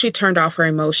 First, she turned off her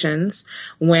emotions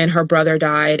when her brother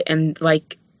died. And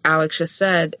like Alex just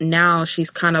said, now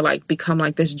she's kind of like become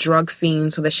like this drug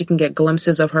fiend so that she can get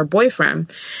glimpses of her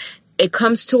boyfriend. It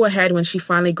comes to a head when she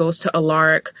finally goes to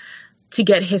Alaric to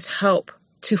get his help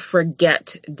to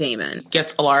forget Damon.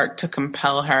 Gets Alaric to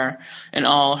compel her in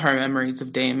all her memories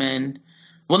of Damon,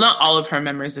 well, not all of her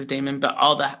memories of Damon, but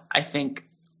all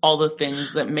the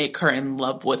things that make her in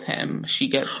love with him, she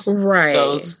gets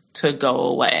those to go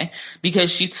away,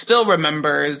 because she still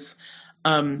remembers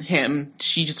him.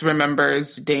 She just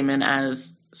remembers Damon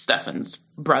as Stefan's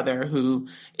brother, who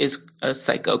is a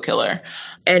psycho killer.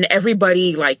 And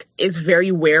everybody is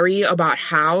very wary about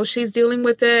how she's dealing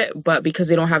with it, but because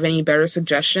they don't have any better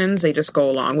suggestions, they just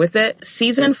go along with it.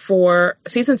 Season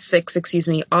 6,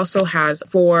 also has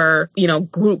 4,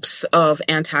 groups of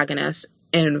antagonists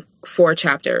in 4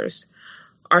 chapters.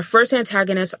 Our first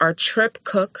antagonists are Trip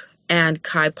Cook and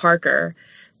Kai Parker.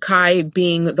 Kai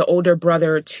being the older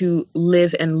brother to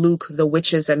Liv and Luke, the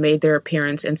witches that made their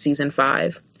appearance in season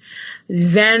 5.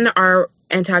 Then our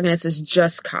antagonist is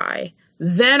just Kai.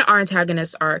 Then our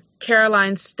antagonists are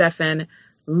Caroline, Stefan,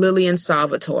 Lily, and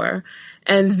Salvatore.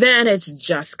 And then it's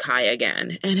just Kai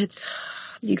again. And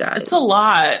it's, you guys. It's a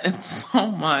lot. It's so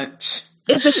much.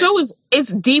 The show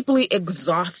it's deeply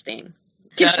exhausting.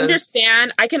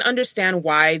 I can understand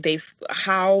why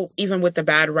how even with the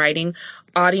bad writing,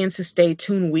 audiences stay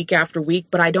tuned week after week,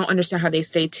 but I don't understand how they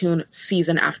stay tuned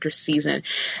season after season.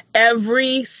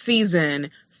 Every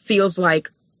season feels like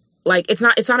it's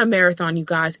not a marathon, you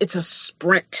guys. It's a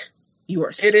sprint. You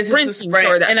are sprinting. It's a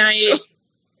sprint.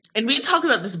 And we talked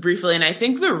about this briefly, and I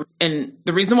think the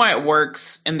reason why it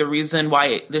works and the reason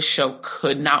why this show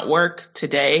could not work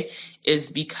today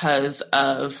is because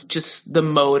of just the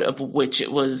mode of which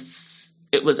it was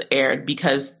aired,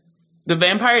 because the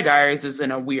Vampire Diaries is in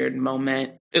a weird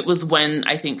moment. It was when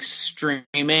I think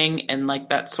streaming and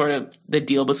that sort of the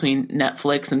deal between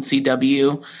Netflix and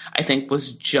CW, I think,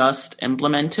 was just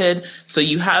implemented. So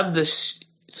you have the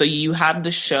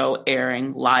show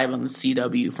airing live on the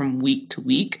CW from week to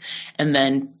week, and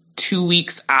then 2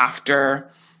 weeks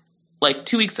after,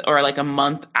 2 weeks or a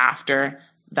month after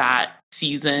that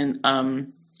season,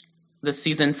 the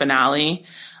season finale,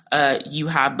 you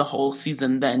have the whole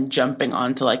season then jumping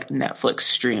onto Netflix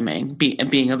streaming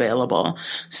being available.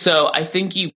 So I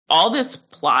think all this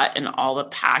plot and all the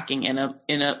packing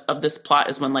of this plot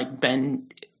is when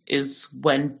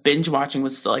when binge watching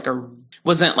was still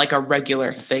wasn't a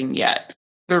regular thing yet.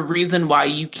 The reason why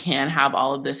you can have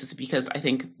all of this is because I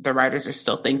think the writers are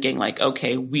still thinking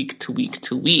okay, week to week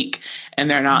to week,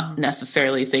 and they're not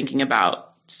necessarily thinking about,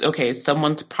 okay,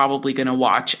 someone's probably going to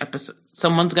watch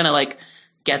someone's going to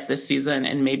get this season,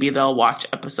 and maybe they'll watch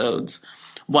episodes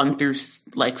 1 through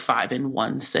 5 in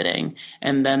one sitting,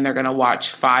 and then they're going to watch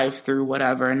 5 through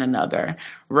whatever in another.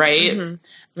 Right.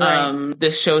 Mm-hmm. Right.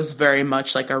 This show's very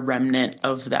much a remnant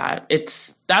of that.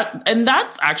 It's that, and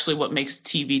that's actually what makes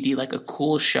TVD a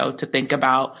cool show to think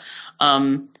about.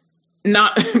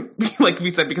 Not like we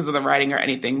said because of the writing or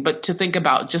anything, but to think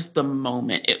about just the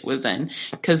moment it was in,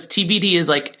 because TVD is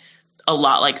a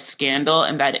lot like Scandal,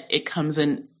 and that it comes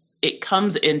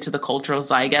into the cultural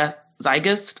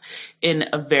zeitgeist in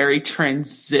a very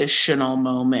transitional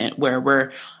moment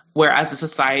where as a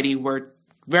society we're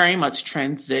very much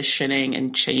transitioning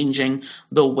and changing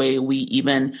the way we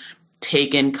even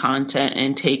take in content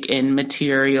and take in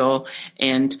material,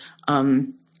 and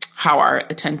how our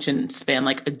attention span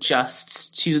adjusts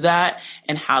to that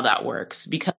and how that works.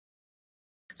 Because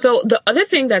so the other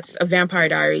thing that Vampire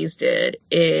Diaries did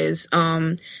is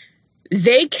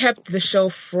they kept the show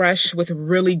fresh with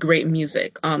really great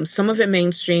music. Some of it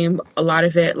mainstream, a lot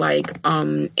of it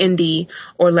indie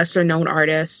or lesser known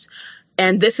artists.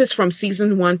 And this is from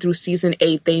season 1 through season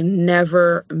 8. They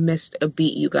never missed a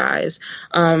beat, you guys.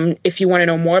 If you want to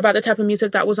know more about the type of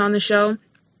music that was on the show,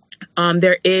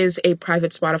 there is a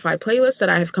private Spotify playlist that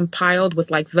I have compiled with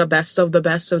the best of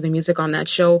the music on that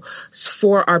show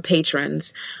for our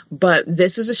patrons. But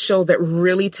this is a show that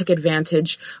really took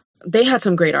advantage. They had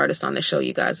some great artists on the show,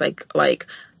 you guys,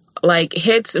 like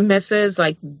hits, misses,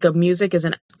 the music is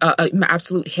an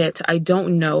absolute hit. I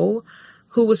don't know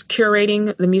who was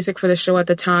curating the music for the show at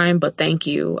the time, but thank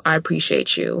you. I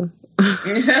appreciate you.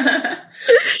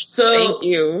 So thank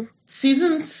you.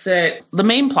 Season 6, the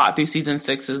main plot through season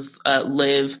 6 is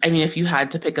Liv. I mean, if you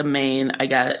had to pick a main, I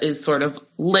guess, is sort of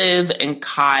Liv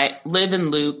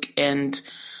and Luke and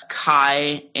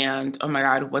Kai and, oh my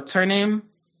God, what's her name?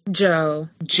 Joe,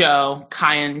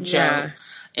 Kai and Joe. Yeah.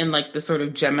 In the sort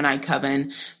of Gemini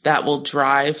coven that will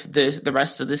drive the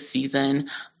rest of the season.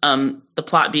 The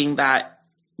plot being that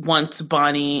once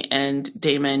Bonnie and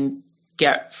Damon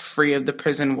get free of the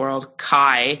prison world,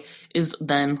 Kai is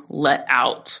then let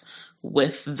out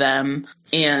with them,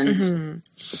 and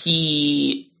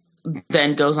he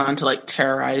then goes on to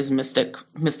terrorize Mystic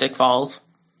Falls.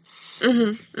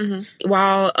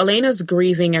 While Elena's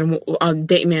grieving and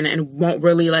Damon and won't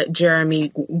really let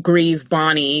Jeremy grieve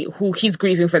Bonnie, who he's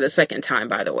grieving for the second time,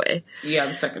 by the way. Yeah,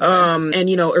 the second time. And,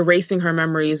 you know, erasing her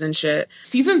memories and shit.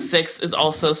 Season 6 is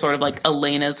also sort of like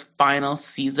Elena's final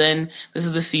season. This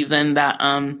is the season that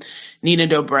Nina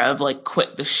Dobrev like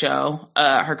quit the show.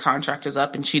 Her contract is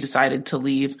up and she decided to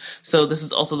leave. So this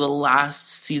is also the last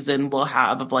season we'll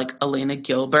have of like Elena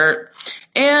Gilbert.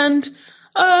 And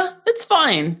it's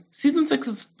fine. Season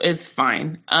 6 is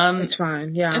fine. It's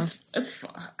fine, yeah. It's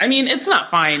fine. I mean, it's not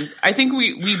fine. I think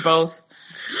we both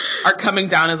are coming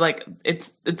down as like it's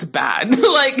bad.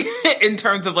 Like in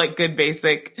terms of like good,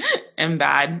 basic, and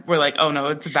bad. We're like, oh no,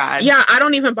 it's bad. Yeah, I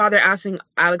don't even bother asking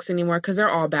Alex anymore because they're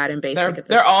all bad and basic.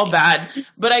 They're all bad.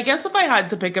 But I guess if I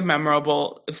had to pick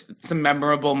some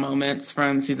memorable moments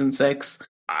from season 6,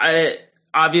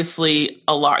 obviously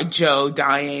Joe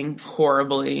dying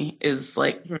horribly is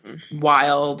like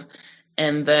wild.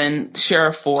 And then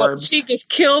Sheriff Forbes. She gets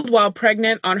killed while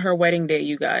pregnant on her wedding day,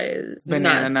 you guys.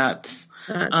 Banana nuts.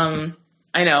 I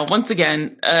know, once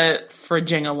again, for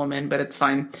Jenga woman, but it's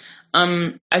fine.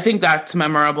 I think that's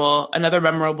memorable. Another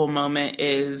memorable moment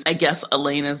is, I guess,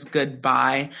 Elena's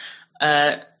goodbye.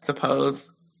 Suppose.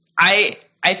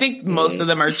 I think most of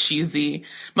them are cheesy.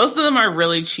 Most of them are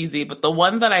really cheesy, but the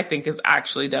one that I think is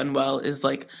actually done well is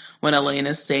like when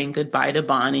Elena's saying goodbye to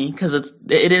Bonnie, because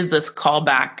it is this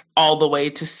callback all the way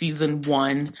to season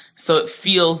 1, so it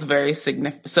feels very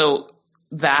significant. So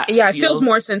that it feels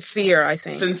more sincere, I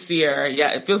think. Sincere,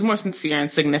 yeah, it feels more sincere and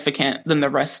significant than the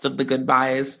rest of the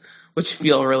goodbyes, which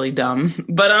feel really dumb.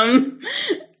 But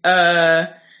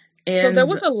so there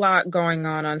was a lot going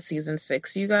on season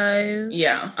 6, you guys.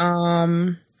 Yeah.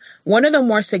 One of the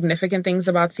more significant things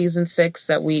about season 6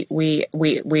 that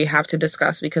we have to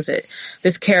discuss, because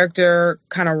this character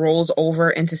kind of rolls over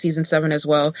into season 7 as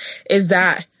well, is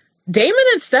that Damon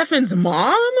and Stefan's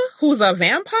mom, who's a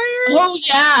vampire. Oh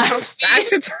yeah.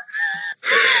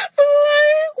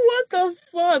 What the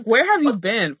fuck? Where have you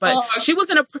been? But she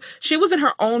was in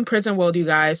her own prison world, you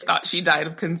guys. Thought she died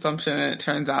of consumption, and it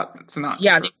turns out it's not.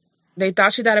 Yeah. True. They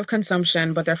thought she died of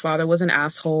consumption, but their father was an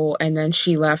asshole, and then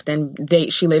she left, and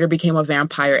she later became a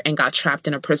vampire and got trapped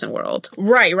in a prison world.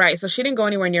 Right. So she didn't go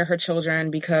anywhere near her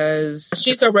children because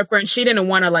she's a ripper, and she didn't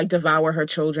want to like devour her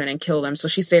children and kill them, so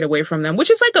she stayed away from them,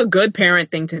 which is like a good parent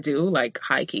thing to do, like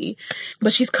high key.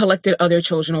 But she's collected other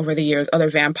children over the years, other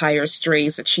vampire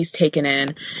strays that she's taken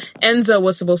in. Enzo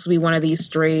was supposed to be one of these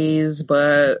strays,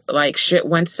 but like shit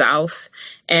went south.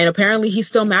 And apparently he's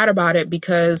still mad about it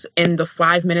because in the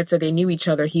 5 minutes that they knew each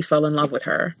other, he fell in love with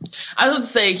her. I would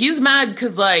say he's mad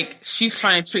because, like, she's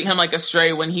trying to treat him like a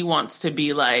stray when he wants to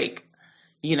be, like,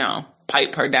 you know,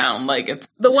 pipe her down. Like, it's...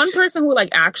 The one person who, like,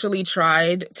 actually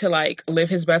tried to, like, live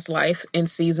his best life in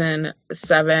season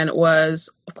 7 was,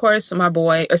 of course,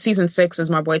 season 6 is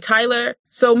my boy Tyler.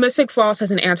 So Mystic Falls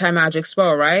has an anti-magic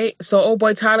spell, right? So old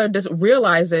boy Tyler just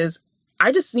realizes,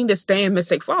 I just need to stay in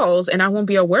Mystic Falls and I won't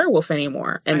be a werewolf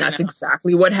anymore. And that's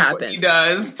exactly what happened. He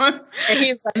does.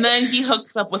 And then he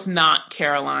hooks up with not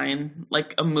Caroline,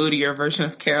 like a moodier version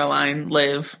of Caroline,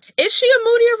 Liv. Is she a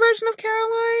moodier version of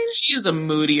Caroline? She is a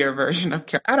moodier version of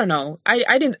Caroline. I don't know.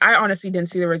 I honestly didn't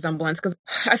see the resemblance because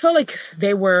I felt like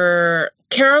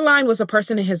Caroline was a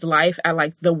person in his life at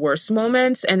like the worst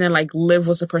moments, and then like Liv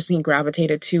was the person he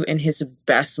gravitated to in his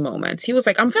best moments. He was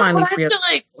like, I'm finally free.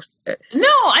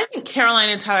 I think Caroline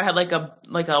and Tyler had like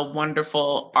a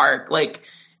wonderful arc, like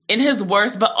in his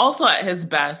worst, but also at his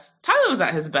best. Tyler was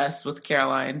at his best with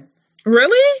Caroline.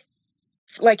 Really?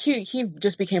 Like he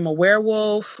just became a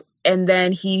werewolf. And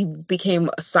then he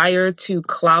became a sire to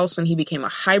Klaus, and he became a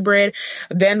hybrid.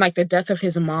 Then, like, the death of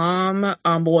his mom,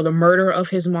 or the murder of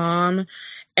his mom.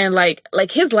 And, like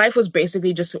his life was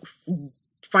basically just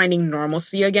finding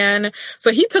normalcy again.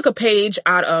 So he took a page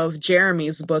out of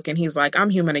Jeremy's book, and he's like, I'm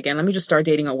human again. Let me just start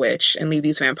dating a witch and leave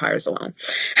these vampires alone.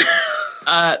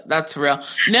 That's real.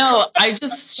 No,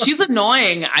 she's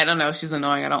annoying. I don't know. She's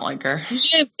annoying. I don't like her.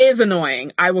 She is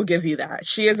annoying. I will give you that.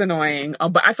 She is annoying.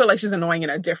 But I feel like she's annoying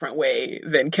in a different way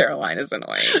than Caroline is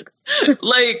annoying.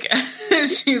 Like,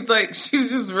 she's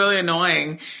just really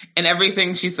annoying. And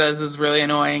everything she says is really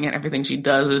annoying. And everything she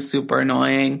does is super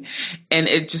annoying. And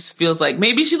it just feels like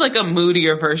maybe she's like a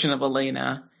moodier version of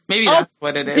Elena. Maybe that's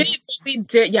what it is.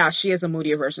 Yeah, she is a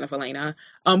moodier version of Elena.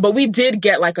 But we did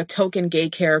get like a token gay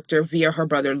character via her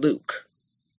brother Luke.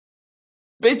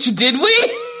 Bitch, did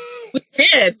we? We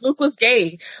did. Luke was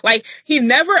gay. Like, he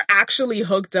never actually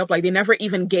hooked up. Like, they never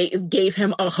even gave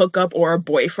him a hookup or a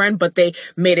boyfriend, but they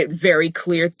made it very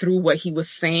clear through what he was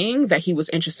saying that he was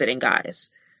interested in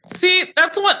guys. See,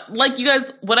 that's what, like, you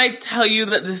guys, when I tell you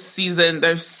that this season,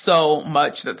 there's so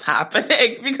much that's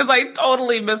happening because I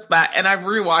totally missed that. And I've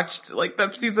rewatched, like,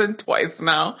 that season twice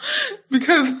now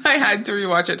because I had to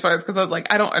rewatch it twice because I was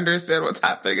like, I don't understand what's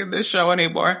happening in this show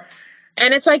anymore.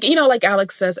 And it's like, you know, like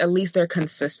Alex says, at least they're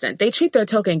consistent. They treat their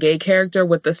token gay character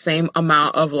with the same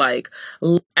amount of like,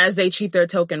 as they treat their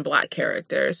token black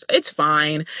characters. It's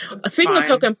fine. Speaking of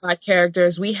token black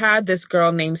characters, we had this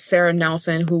girl named Sarah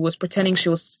Nelson who was pretending she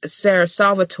was Sarah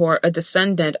Salvatore, a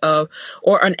descendant of,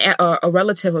 or a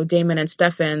relative of Damon and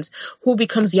Stefan's, who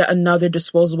becomes yet another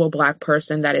disposable black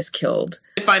person that is killed.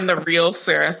 They find the real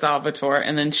Sarah Salvatore,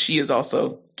 and then she is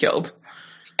also killed.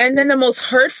 And then the most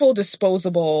hurtful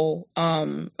disposable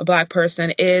black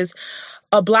person is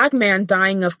a black man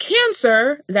dying of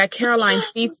cancer that Caroline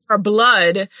feeds her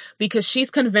blood because she's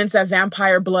convinced that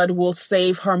vampire blood will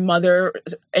save her mother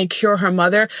and cure her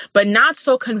mother, but not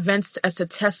so convinced as to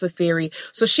test the theory.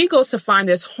 So she goes to find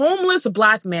this homeless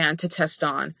black man to test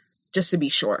on, just to be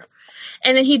sure.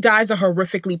 And then he dies a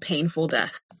horrifically painful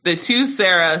death. The two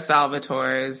Sarah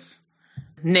Salvatores,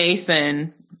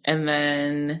 Nathan... And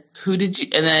then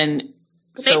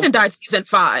Nathan died season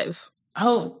 5.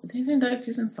 Oh, Nathan died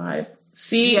season 5.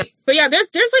 See, yeah. But yeah, there's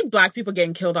like black people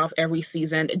getting killed off every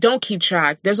season. Don't keep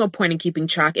track. There's no point in keeping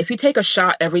track. If you take a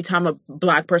shot every time a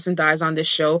black person dies on this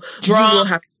show, you will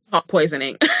have pop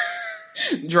poisoning.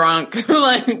 Drunk,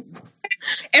 like.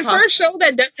 And for a show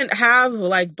that doesn't have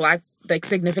like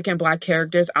significant black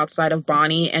characters outside of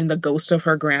Bonnie and the ghost of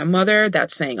her grandmother,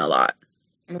 that's saying a lot.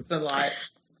 That's a lot.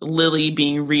 Lily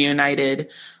being reunited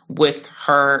with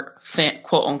her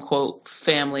quote unquote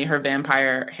family, her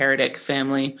vampire heretic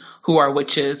family, who are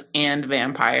witches and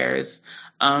vampires.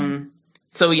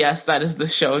 So yes, that is the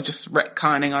show just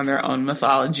retconning on their own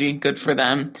mythology. Good for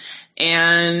them.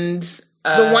 And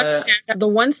the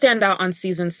one standout on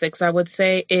season 6, I would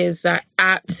say, is that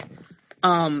at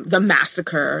the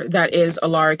massacre that is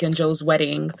Alaric and Joe's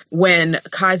wedding, when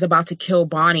Kai's about to kill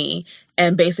Bonnie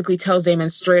and basically tells Damon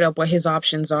straight up what his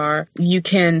options are. You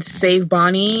can save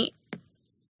Bonnie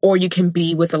or you can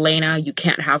be with Elena. You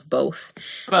can't have both.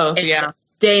 Yeah.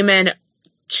 Damon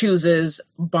chooses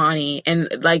Bonnie,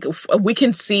 and like we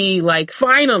can see, like,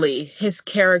 finally his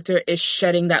character is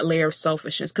shedding that layer of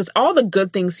selfishness, because all the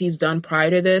good things he's done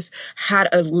prior to this had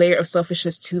a layer of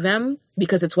selfishness to them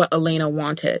because it's what Elena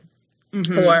wanted.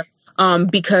 Mm-hmm. Or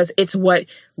because it's what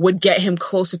would get him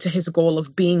closer to his goal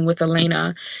of being with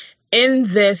Elena. In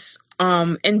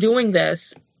doing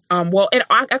this,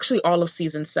 actually all of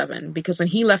season 7, because when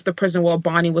he left the prison,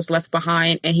 Bonnie was left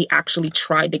behind, and he actually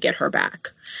tried to get her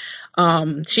back.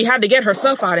 She had to get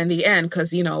herself out in the end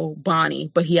because, you know, Bonnie,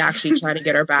 but he actually tried to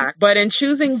get her back. But in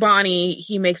choosing Bonnie,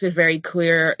 he makes it very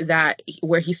clear that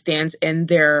where he stands in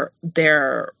their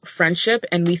friendship,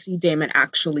 and we see Damon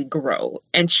actually grow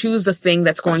and choose the thing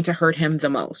that's going to hurt him the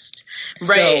most.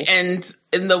 Right. So, and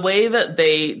in the way that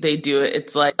they do it,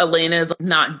 it's like Elena is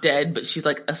not dead, but she's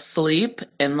like asleep,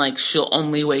 and like she'll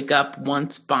only wake up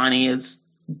once Bonnie has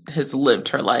lived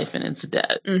her life and is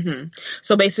dead. Mm-hmm.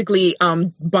 So basically,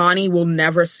 Bonnie will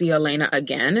never see Elena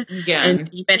again. And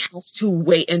Damon has to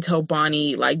wait until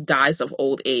Bonnie like dies of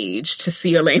old age to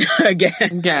see Elena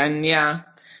again. Yeah.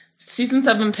 Season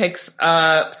 7 picks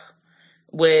up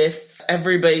with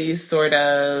everybody sort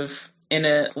of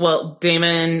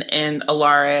Damon and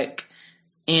Alaric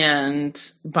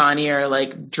and Bonnie are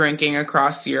like drinking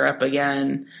across Europe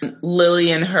again.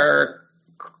 Lily and her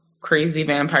crazy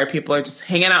vampire people are just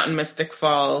hanging out in Mystic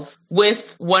Falls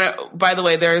with one. By the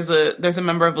way, there's a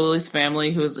member of Lily's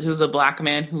family who's a black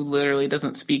man who literally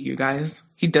doesn't speak, you guys.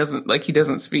 He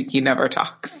doesn't speak. He never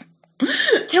talks.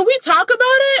 Can we talk about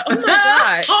it? Oh my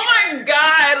god. Oh my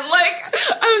god. Like,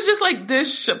 I was just like,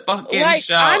 this fucking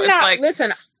show.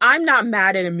 I'm not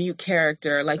mad at a mute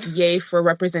character. Like, yay for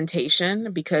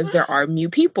representation, because there are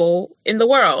mute people in the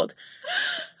world.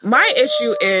 My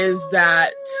issue is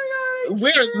that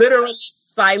we're literally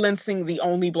silencing the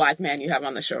only black man you have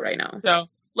on the show right now. So,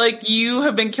 like, you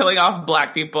have been killing off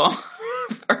black people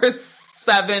for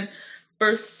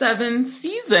seven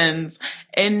seasons,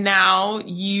 and now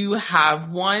you have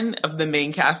one of the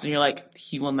main cast, and you're like,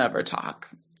 he will never talk.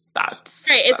 That's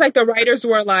right. It's like the writers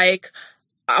were like,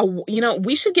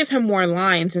 we should give him more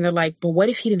lines, and they're like, but what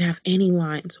if he didn't have any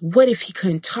lines? What if he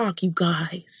couldn't talk, you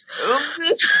guys?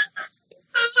 It's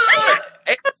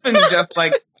been just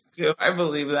like, too. I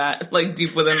believe that, like,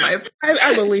 deep within myself.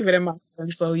 I believe it in my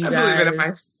soul, you guys. I believe it in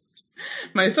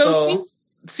my soul.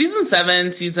 Season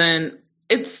 7,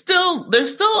 there's still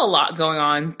a lot going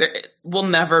on. We'll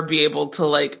never be able to,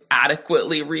 like,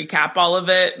 adequately recap all of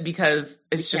it because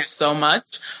it's just so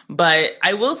much. But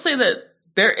I will say that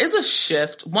there is a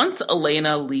shift once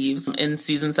Elena leaves in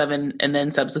season 7 and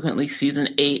then subsequently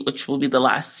season 8, which will be the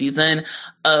last season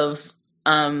of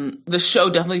the show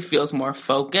definitely feels more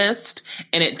focused,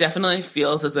 and it definitely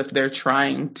feels as if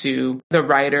the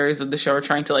writers of the show are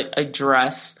trying to like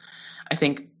address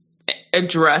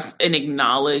and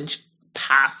acknowledge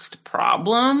past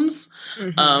problems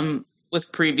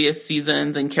with previous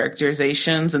seasons and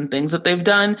characterizations and things that they've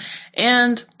done.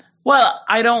 And while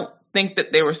I don't think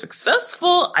that they were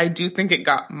successful, I do think it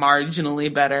got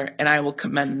marginally better, and I will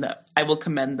commend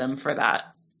them for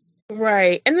that.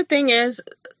 Right. And the thing is,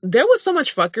 there was so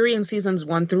much fuckery in seasons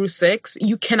 1 through 6.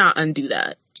 You cannot undo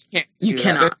that. You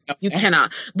cannot. You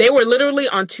cannot. They were literally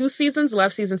on 2 seasons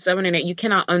left, season 7 and 8. You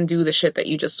cannot undo the shit that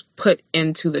you just put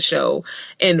into the show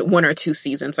in 1 or 2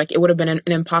 seasons. Like, it would have been an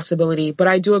impossibility. But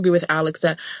I do agree with Alex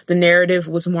that the narrative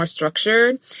was more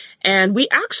structured. And we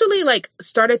actually, like,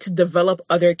 started to develop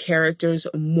other characters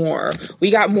more.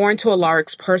 We got more into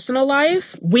Alaric's personal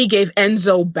life. We gave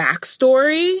Enzo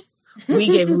backstory. We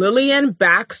gave Lillian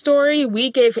backstory.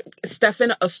 We gave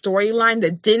Stefan a storyline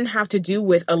that didn't have to do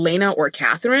with Elena or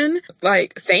Catherine.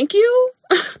 Like, thank you.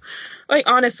 Like,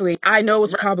 honestly, I know it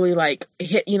was probably like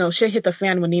shit hit the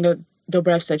fan when Nina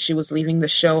Dobrev said she was leaving the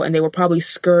show, and they were probably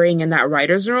scurrying in that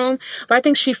writer's room. But I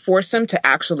think she forced them to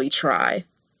actually try.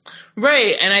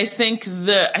 Right, and I think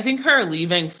her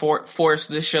leaving forced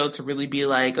the show to really be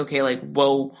like, okay, like,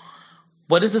 whoa.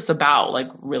 What is this about? Like,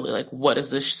 really, like, what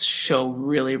is this show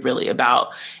really, really about?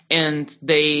 And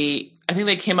I think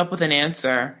they came up with an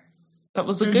answer that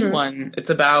was a good one. It's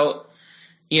about,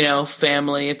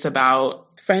 family. It's about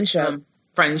friendship.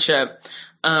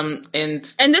 And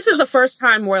this is the first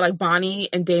time where, like, Bonnie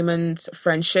and Damon's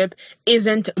friendship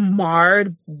isn't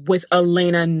marred with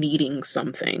Elena needing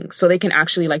something, so they can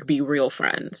actually, like, be real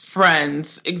friends.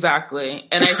 Exactly.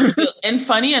 And and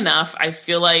funny enough, I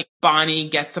feel like Bonnie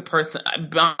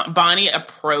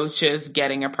approaches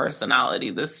getting a personality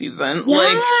this season. Yes,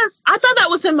 like, I thought that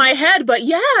was in my head, but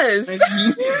yes.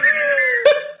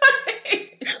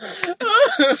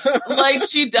 Like,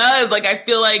 she does. Like, I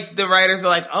feel like the writers are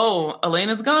like, oh,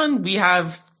 Elena's gone. We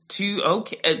have two.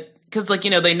 Okay, because, like,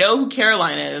 they know who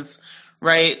Caroline is,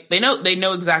 right? They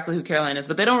know exactly who Caroline is,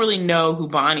 but they don't really know who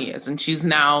Bonnie is. And she's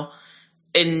now,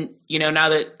 now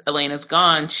that Elena's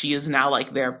gone, she is now,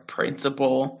 like, their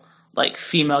principal, like,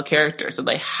 female character. So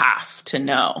they have to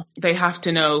know. They have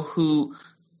to know who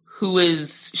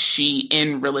is she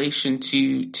in relation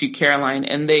to Caroline,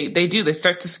 and they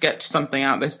start to sketch something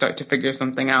out. They start to figure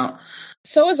something out.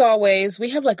 So as always, we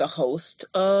have, like, a host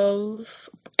of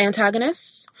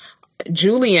antagonists.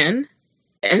 Julian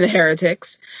and the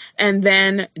Heretics, and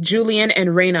then Julian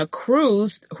and Reyna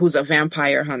Cruz, who's a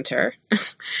vampire hunter.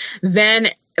 Then,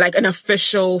 like, an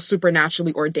official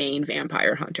supernaturally ordained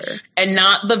vampire hunter. And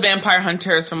not the vampire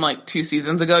hunters from, like, 2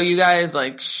 seasons ago, you guys.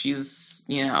 Like, she's,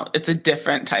 it's a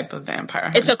different type of vampire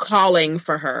hunter. It's a calling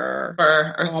for her.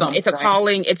 Or something. It's a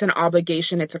calling, it's an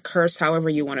obligation, it's a curse, however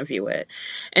you want to view it.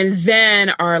 And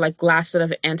then our, like, last set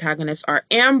of antagonists are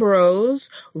Ambrose,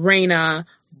 Reyna,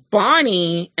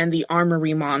 Bonnie, and the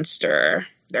Armory Monster.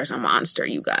 There's a monster,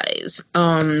 you guys.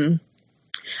 There's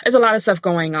a lot of stuff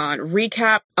going on.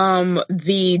 Recap,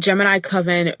 the Gemini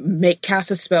Coven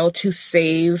cast a spell to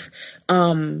save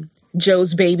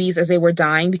Joe's babies as they were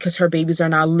dying, because her babies are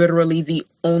now literally the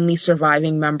only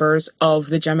surviving members of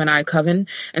the Gemini Coven.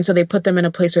 And so they put them in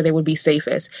a place where they would be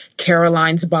safest.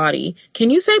 Caroline's body. Can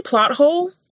you say plot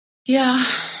hole? Yeah,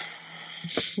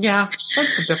 that's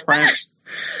the difference.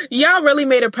 Y'all really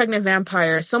made a pregnant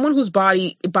vampire someone whose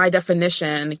body, by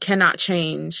definition, cannot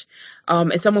change,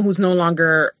 and someone who's no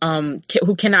longer,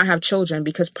 who cannot have children,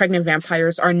 because pregnant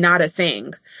vampires are not a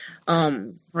thing.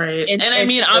 Right. And I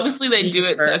mean, obviously they do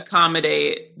it to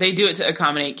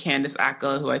accommodate Candace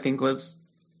Ackles, who I think was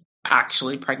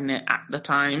actually pregnant at the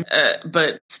time.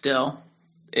 But still,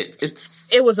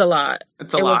 it was a lot.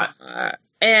 It's a lot.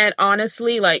 And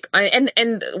honestly, like,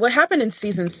 and what happened in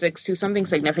season 6 too, something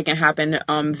significant happened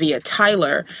via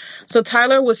Tyler. So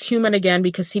Tyler was human again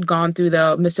because he'd gone through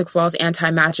the Mystic Falls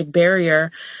anti-magic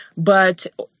barrier. But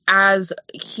as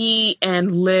he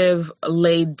and Liv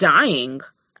lay dying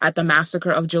at the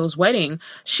massacre of Joe's wedding,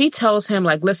 she tells him,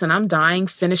 like, listen, I'm dying,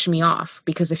 finish me off,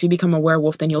 because if you become a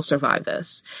werewolf, then you'll survive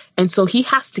this. And so he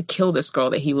has to kill this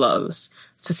girl that he loves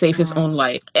to save his own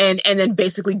life, and then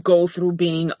basically go through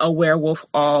being a werewolf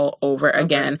all over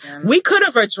again. We could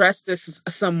have addressed this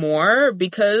some more,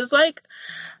 because, like,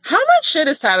 how much shit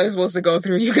is Tyler supposed to go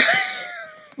through, you guys?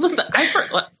 Listen,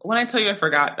 when I tell you I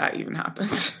forgot that even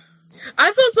happened.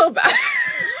 I feel so bad.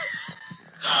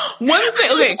 One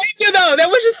thing, okay. You know, there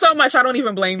was just so much. I don't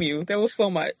even blame you. There was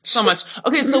so much. So much.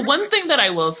 Okay, so one thing that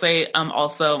I will say,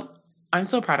 also, I'm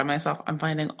so proud of myself. I'm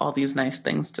finding all these nice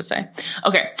things to say.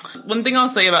 Okay, one thing I'll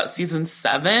say about season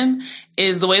 7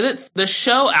 is the way that the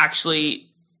show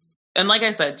actually, and like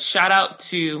I said, shout out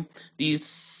to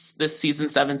this season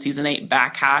 7, season 8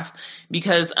 back half,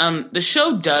 because the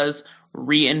show does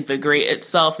reinvigorate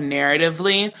itself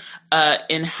narratively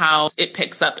in how it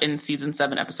picks up in season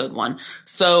 7, episode 1.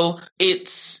 So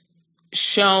it's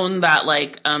shown that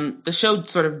like the show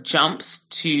sort of jumps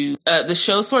to the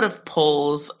show sort of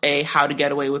pulls a How to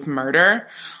Get Away with Murder,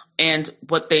 and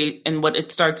what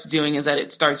it starts doing is that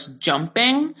it starts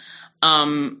jumping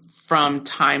from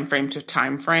time frame to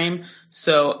time frame.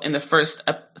 So in the first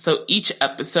so each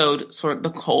episode, sort of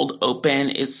the cold open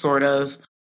is sort of,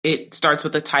 it starts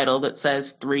with a title that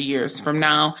says 3 years from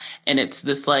now, and it's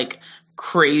this like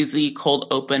crazy cold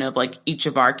open of like each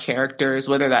of our characters,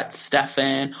 whether that's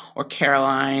Stefan or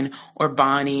Caroline or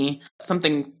Bonnie,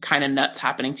 something kind of nuts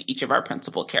happening to each of our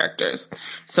principal characters.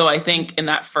 So I think in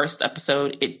that first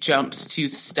episode, it jumps to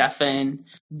Stefan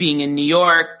being in New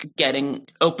York,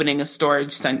 opening a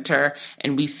storage center,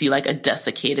 and we see like a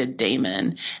desiccated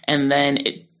Damon. And then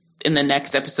in the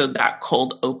next episode, that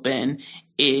cold open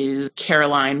is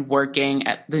Caroline working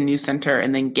at the news center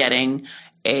and then getting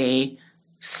a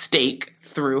stake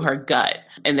through her gut,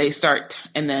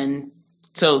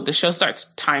 so the show starts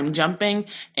time jumping,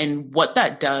 and what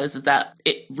that does is that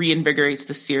it reinvigorates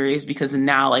the series, because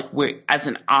now like we're, as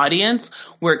an audience,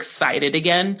 we're excited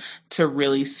again to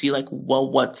really see like, well,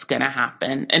 what's gonna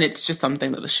happen. And it's just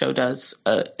something that the show does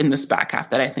in this back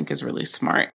half that I think is really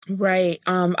smart. Right.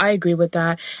 I agree with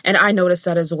that. And I noticed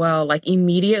that as well. Like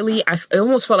immediately, it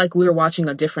almost felt like we were watching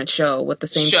a different show with the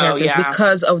same characters,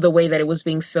 because of the way that it was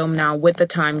being filmed now with the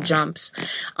time jumps.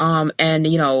 And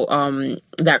you know,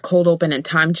 that cold open and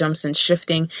time jumps and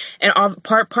shifting. And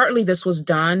partly this was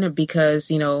done because,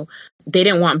 you know, they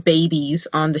didn't want babies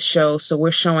on the show. So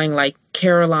we're showing like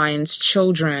Caroline's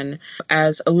children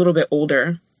as a little bit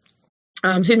older.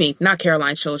 Excuse me, not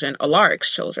Caroline's children,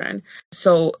 Alaric's children.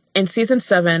 So in season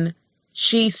 7,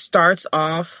 she starts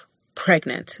off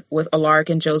pregnant with Alaric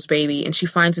and Joe's baby, and she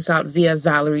finds this out via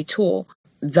Valerie Toole.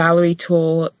 Valerie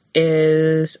Toole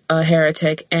is a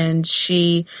heretic, and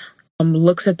she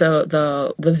looks at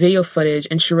the video footage,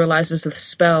 and she realizes the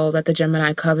spell that the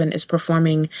Gemini Coven is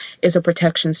performing is a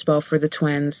protection spell for the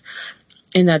twins,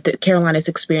 and that Caroline is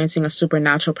experiencing a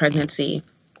supernatural pregnancy.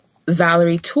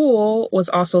 Valerie Toole was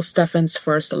also Stefan's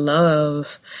first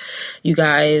love, you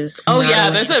guys. Oh,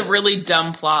 yeah, there's a really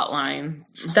dumb plot line.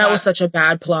 That was such a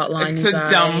bad plot line, It's a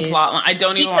dumb plot line. I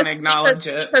don't even want to acknowledge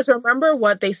it. Because remember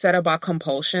what they said about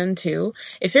compulsion, too?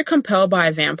 If you're compelled by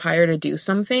a vampire to do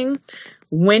something,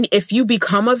 if you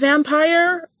become a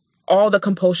vampire, all the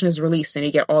compulsion is released and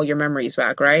you get all your memories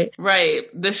back, right? Right.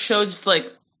 This show just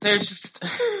like, they're just,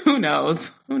 who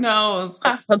knows? Who knows?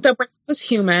 Hooked up was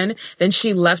human. Then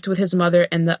she left with his mother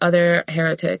and the other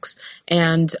heretics.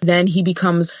 And then he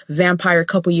becomes vampire a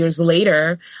couple years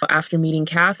later after meeting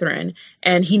Catherine.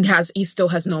 And he still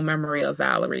has no memory of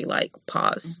Valerie. Like,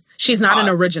 pause. She's not an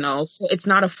original, so it's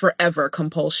not a forever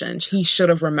compulsion. He should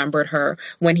have remembered her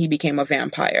when he became a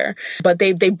vampire. But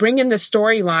they bring in the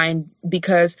storyline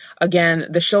because, again,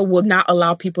 the show will not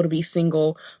allow people to be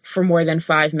single for more than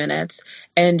 5 minutes.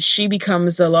 And she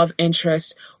becomes the love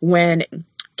interest when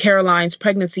Caroline's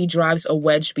pregnancy drives a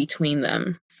wedge between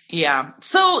them. Yeah.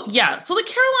 So the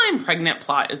Caroline pregnant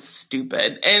plot is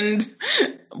stupid. And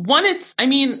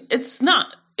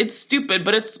it's stupid,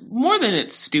 but it's more than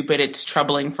it's stupid. It's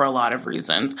troubling for a lot of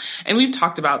reasons. And we've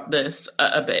talked about this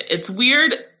a bit. It's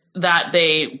weird that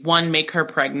they, make her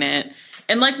pregnant.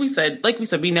 And like we said,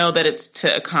 we know that it's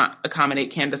to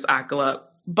accommodate Candace Accola.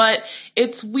 But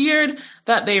it's weird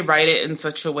that they write it in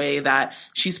such a way that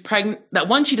she's pregnant, that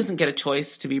one, she doesn't get a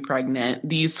choice to be pregnant.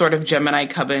 These sort of Gemini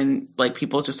Coven, like,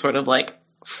 people just sort of like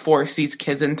force these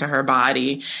kids into her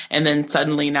body. And then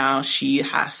suddenly now she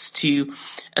has to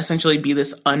essentially be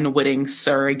this unwitting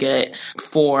surrogate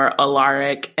for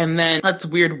Alaric. And then that's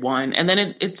weird, one. And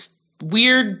then it's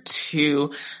weird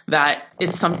too that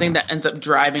it's something that ends up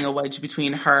driving a wedge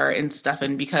between her and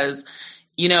Stefan, because,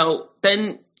 you know,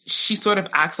 then she sort of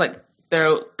acts like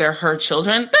they're her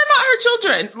children. They're not her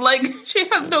children. Like, she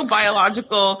has no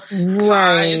biological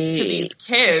ties to these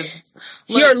kids.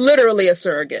 You're literally a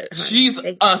surrogate. Honey. She's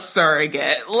a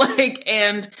surrogate. Like,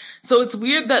 and so it's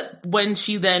weird that when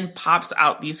she then pops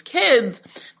out these kids,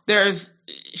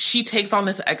 she takes on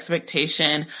this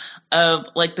expectation of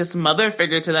like this mother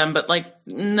figure to them, but like,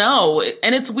 no.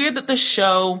 And it's weird that the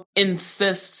show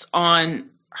insists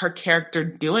on her character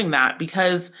doing that,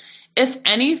 because if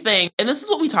anything, and this is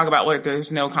what we talk about where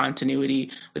there's no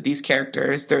continuity with these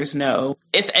characters,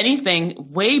 if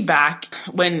anything, way back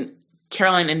when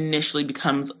Caroline initially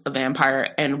becomes a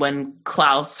vampire and when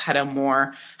Klaus had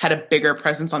a bigger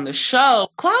presence on the show,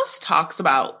 Klaus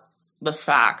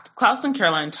and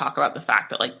Caroline talk about the fact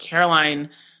that like Caroline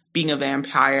being a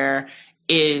vampire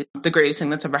is the greatest thing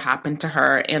that's ever happened to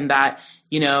her, and that,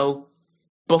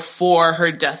 before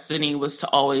her destiny was to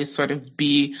always sort of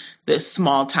be this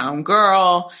small town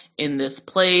girl in this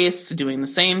place doing the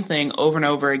same thing over and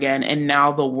over again. And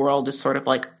now the world is sort of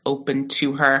like open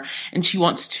to her and she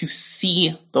wants to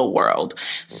see the world.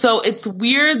 So it's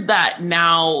weird that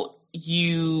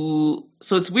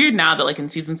like in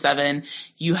season 7,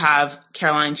 you have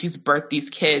Caroline, she's birthed these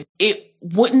kids.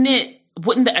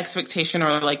 Wouldn't the expectation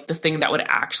or like the thing that would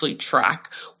actually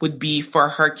track would be for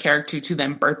her character to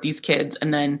then birth these kids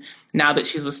and then now that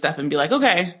she's with Stefan be like,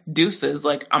 okay, deuces,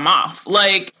 like I'm off.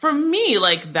 Like for me,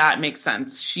 like that makes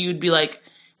sense. She would be like,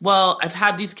 well, I've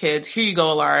had these kids. Here you go,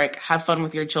 Alaric. Have fun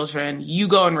with your children. You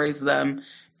go and raise them.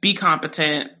 Be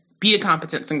competent. Be a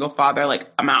competent single father.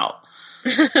 Like I'm out.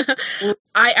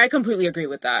 I completely agree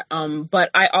with that.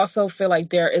 But I also feel like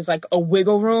there is like a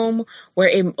wiggle room where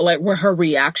her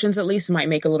reactions at least might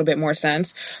make a little bit more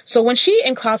sense. So when she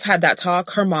and Klaus had that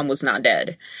talk, her mom was not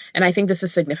dead. And I think this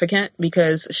is significant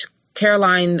because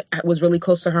Caroline was really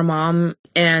close to her mom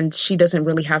and she doesn't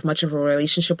really have much of a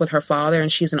relationship with her father and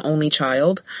she's an only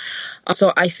child.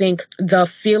 So I think the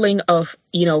feeling of,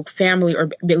 family or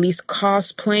at least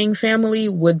cosplaying family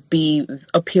would be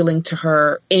appealing to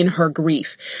her in her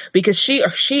grief because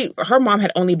her mom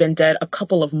had only been dead a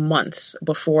couple of months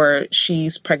before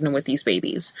she's pregnant with these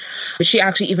babies. But she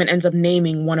actually even ends up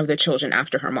naming one of the children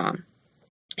after her mom.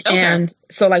 Okay. And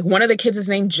so like one of the kids is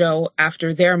named Joe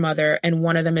after their mother and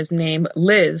one of them is named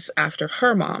Liz after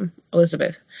her mom,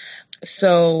 Elizabeth.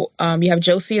 So you have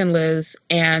Josie and Liz,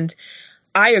 and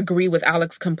I agree with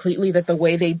Alex completely that the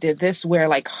way they did this, where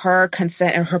like her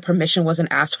consent and her permission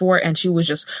wasn't asked for and she was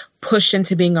just pushed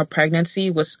into being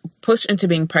pregnant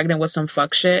with some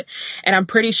fuck shit. And I'm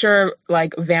pretty sure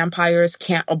like vampires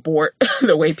can't abort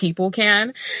the way people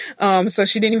can. So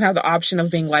she didn't even have the option of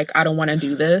being like, I don't want to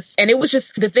do this. And it was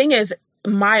just, the thing is,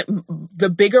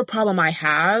 the bigger problem I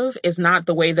have is not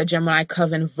the way the Gemini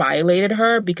coven violated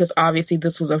her, because obviously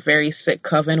this was a very sick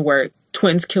coven where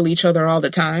twins kill each other all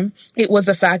the time. It was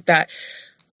the fact that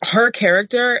her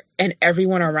character and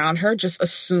everyone around her just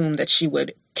assumed that she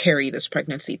would carry this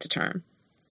pregnancy to term.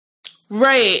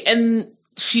 Right. And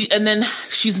then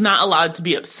she's not allowed to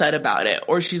be upset about it,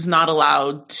 or she's not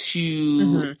allowed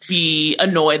to be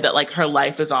annoyed that like her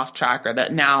life is off track, or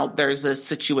that now there's a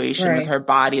situation with her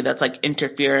body that's like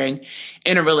interfering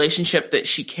in a relationship that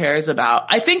she cares about.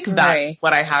 I think that's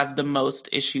what I have the most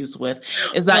issues with,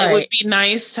 is that it would be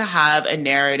nice to have a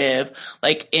narrative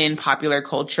like in popular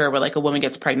culture where like a woman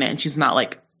gets pregnant and she's not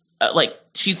like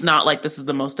this is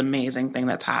the most amazing thing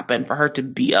that's happened, for her to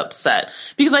be upset,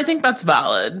 because I think that's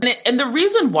valid. And the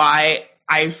reason why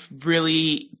I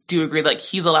really do agree, like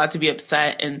he's allowed to be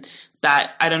upset, and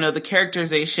that, I don't know, the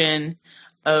characterization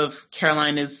of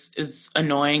Caroline is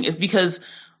annoying, is because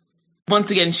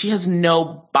once again, she has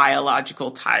no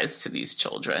biological ties to these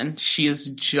children. She is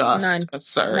just a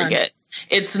surrogate. None.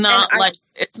 It's not like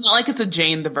it's a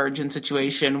Jane the Virgin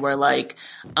situation where like,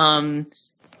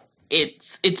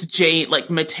 it's Jane, like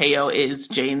Mateo is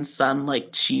Jane's son,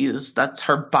 like that's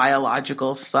her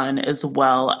biological son, as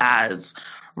well as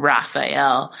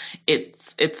Raphael.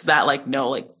 It's that like, no,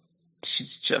 like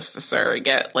she's just a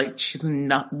surrogate, like she's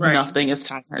nothing is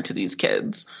tying her to these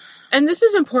kids. And this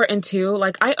is important too.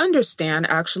 Like I understand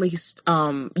actually,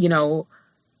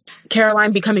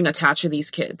 Caroline becoming attached to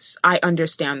these kids. I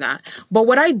understand that. But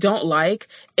what I don't like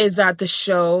is that the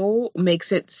show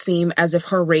makes it seem as if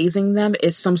her raising them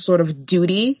is some sort of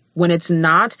duty, when it's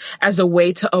not, as a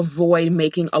way to avoid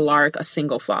making Alaric a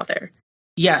single father.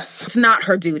 Yes. It's not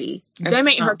her duty. Them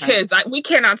ain't her kids. We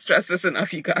cannot stress this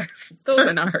enough, you guys. Those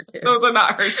are not her kids. Those are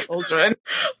not her children.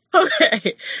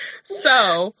 Okay.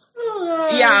 So,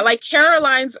 yeah, like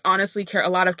Caroline's, honestly, a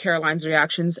lot of Caroline's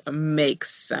reactions make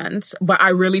sense, but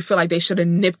I really feel like they should have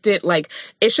nipped it. Like,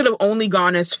 it should have only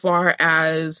gone as far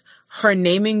as her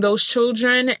naming those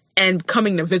children and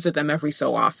coming to visit them every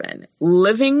so often.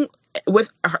 Living with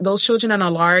those children and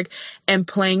Alaric and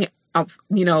playing,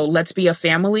 let's be a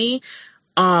family.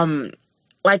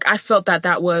 Like I felt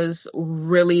that was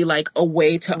really like a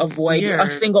way to avoid a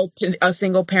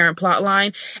single parent plot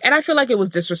line, and I feel like it was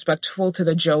disrespectful to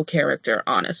the Joe character,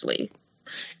 honestly.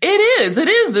 It is,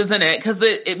 isn't it? Because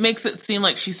it makes it seem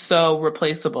like she's so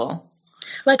replaceable.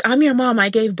 Like, I'm your mom, I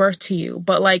gave birth to you,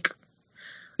 but like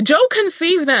Jo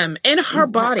conceived them in her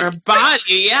body. Her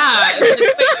body, yeah. Wait,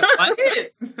 what?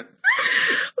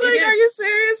 Like, are you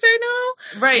serious right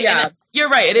now? Right. Yeah. You're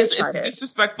right. It's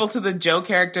disrespectful to the Jo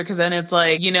character, because then it's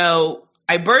like, you know,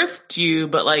 I birthed you,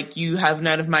 but like you have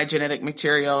none of my genetic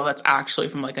material that's actually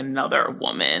from like another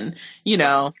woman, you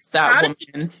know, woman.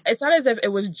 It's not as if it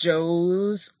was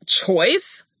Jo's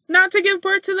choice not to give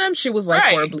birth to them. She was like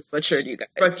horribly butchered, you guys.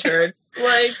 Butchered.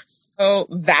 Like, so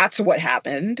that's what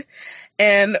happened.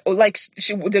 And like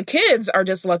the kids are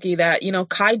just lucky that, you know,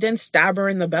 Kai didn't stab her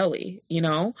in the belly, you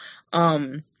know?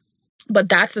 But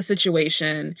that's the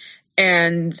situation.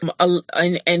 And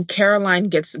Caroline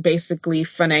gets basically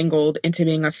finagled into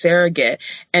being a surrogate,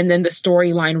 and then the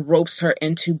storyline ropes her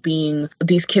into being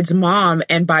these kids' mom,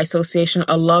 and by association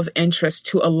a love interest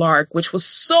to Alaric, which was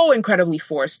so incredibly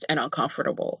forced and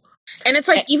uncomfortable. And it's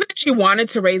like, even if she wanted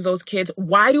to raise those kids,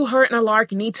 why do her and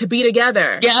Alaric need to be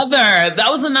together? That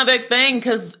was another thing,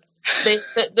 because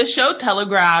the show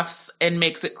telegraphs and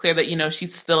makes it clear that, you know,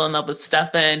 she's still in love with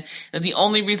Stefan, and the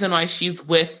only reason why she's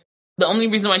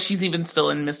even still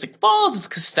in Mystic Falls is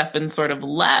because Stefan sort of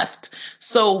left.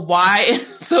 So why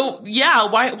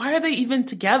are they even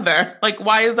together? Like,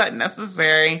 why is that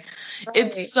necessary? Right.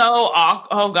 It's so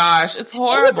oh gosh, it's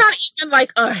horrible. It was not even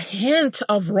like a hint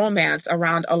of romance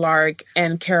around Alaric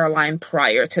and Caroline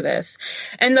prior to this.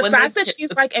 And the fact that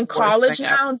she's like in college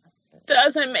now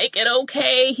doesn't make it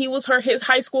okay. He was his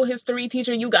high school history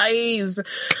teacher, you guys.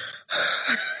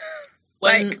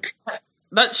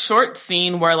 That short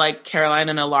scene where like Caroline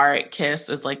and Alaric kiss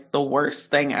is like the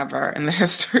worst thing ever in the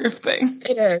history of things.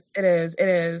 It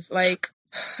is. Like,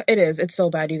 it is. It's so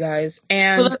bad, you guys.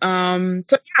 And so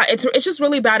yeah, it's just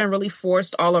really bad and really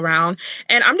forced all around.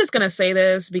 And I'm just gonna say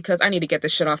this because I need to get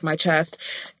this shit off my chest.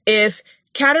 If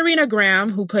Katarina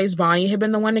Graham, who plays Bonnie, had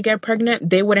been the one to get pregnant,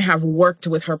 they wouldn't have worked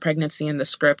with her pregnancy in the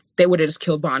script. They would have just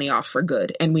killed Bonnie off for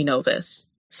good, and we know this.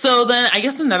 So then I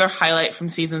guess another highlight from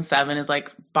season 7 is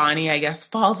like Bonnie, I guess,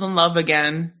 falls in love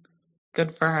again.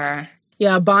 Good for her.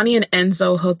 Yeah, Bonnie and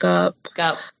Enzo hook up.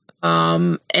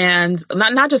 And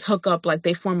not just hook up, like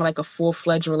they form like a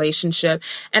full-fledged relationship.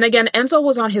 And again, Enzo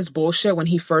was on his bullshit when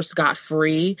he first got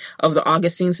free of the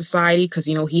Augustine Society, because,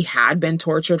 you know, he had been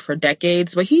tortured for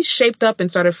decades, but he shaped up and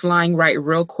started flying right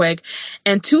real quick.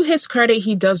 And to his credit,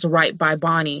 he does right by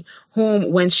Bonnie,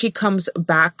 whom, when she comes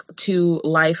back to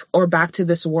life or back to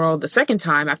this world the second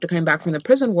time after coming back from the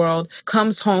prison world,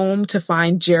 comes home to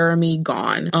find Jeremy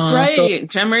gone. So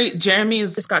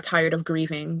Jeremy's just got tired of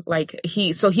grieving. Like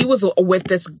he was with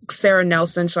this Sarah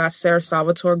Nelson / Sarah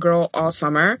Salvatore girl all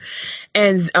summer,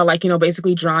 and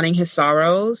basically drowning his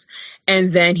sorrows.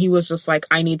 And then he was just like,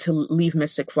 I need to leave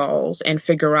Mystic Falls and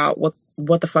figure out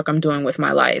what the fuck I'm doing with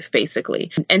my life,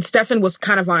 basically. And Stefan was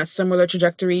kind of on a similar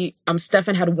trajectory.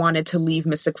 Stefan had wanted to leave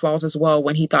Mystic Falls as well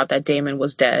when he thought that Damon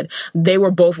was dead. They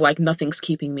were both like, nothing's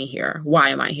keeping me here. Why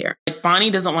am I here? Like, Bonnie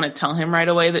doesn't want to tell him right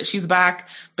away that she's back,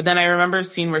 but then I remember a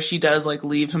scene where she does like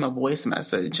leave him a voice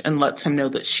message and lets him know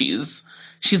that she's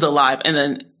alive. And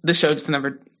then the show just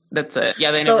that's it.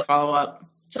 Yeah, they never follow up.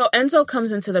 So Enzo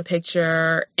comes into the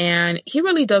picture, and he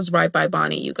really does right by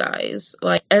Bonnie, you guys.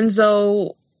 Like,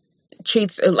 Enzo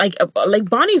treats like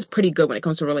Bonnie's pretty good when it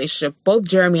comes to relationship. Both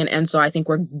Jeremy and Enzo, I think,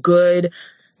 were good,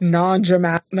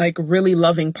 non-dramatic, like really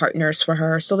loving partners for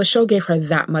her. So the show gave her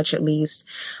that much at least.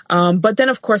 But then,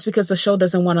 of course, because the show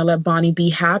doesn't want to let Bonnie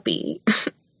be happy,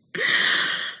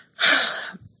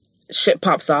 shit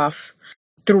pops off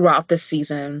throughout this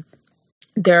season.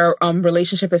 Their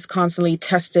relationship is constantly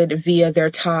tested via their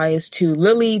ties to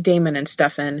Lily, Damon, and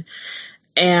Stefan.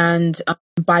 And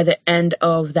by the end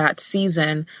of that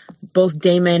season, both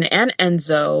Damon and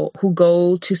Enzo, who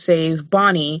go to save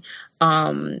Bonnie,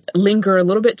 linger a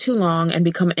little bit too long and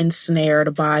become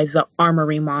ensnared by the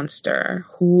armory monster,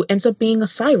 who ends up being a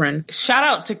siren. Shout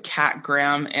out to Kat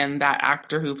Graham and that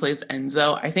actor who plays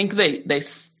Enzo. I think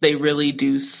they really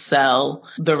do sell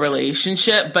the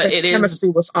relationship, but the chemistry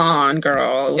was on,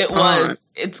 girl. It was.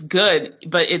 It's good,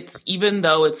 but even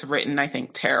though it's written, I think,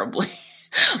 terribly.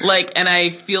 And I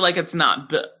feel like it's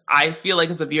not. I feel like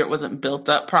as a viewer, it wasn't built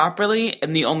up properly,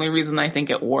 and the only reason I think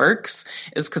it works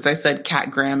is because I said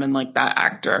Kat Graham and like that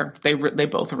actor. They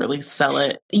both really sell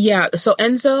it. Yeah. So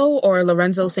Enzo, or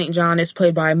Lorenzo St. John, is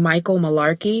played by Michael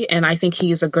Malarkey, and I think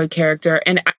he's a good character.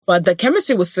 But the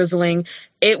chemistry was sizzling.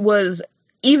 It was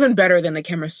even better than the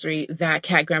chemistry that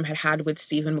Kat Graham had with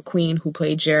Stephen McQueen, who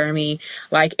played Jeremy.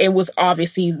 Like, it was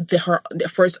obviously her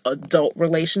first adult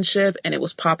relationship, and it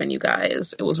was popping, you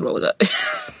guys. It was really good.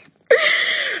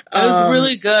 It was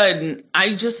really good.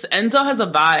 Enzo has a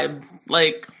vibe.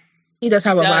 Like, he does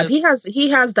have a vibe. He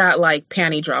has that like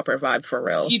panty dropper vibe for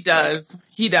real. He does.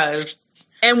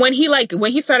 And when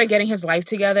he started getting his life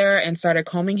together and started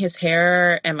combing his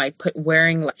hair and like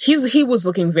wearing, like, he was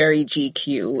looking very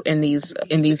GQ in these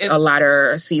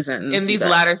latter seasons. In these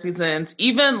latter seasons,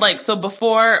 even like, so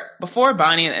before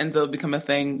Bonnie and Enzo become a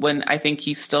thing, when I think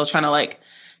he's still trying to like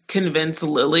convince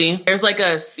Lily, there's like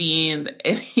a scene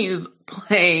and he's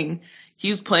playing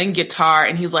guitar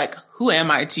and he's like, "Who am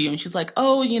I to you?" And she's like,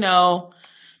 "Oh, you know,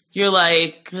 you're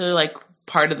like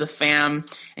part of the fam."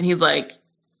 And he's like,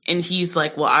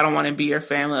 "Well, I don't want to be your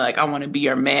family. Like, I want to be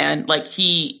your man." Like,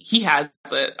 he has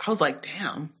it. I was like,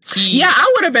 damn.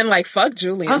 I would have been like, fuck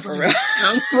Julian for real.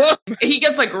 He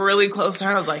gets like really close to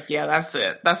her. I was like, yeah, that's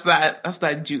it. That's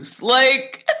that juice.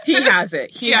 Like, he has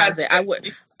it. He has it.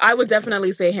 I would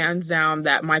definitely say hands down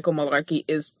that Michael Malarkey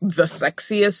is the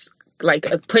sexiest,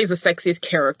 like, plays the sexiest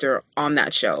character on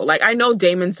that show. Like, I know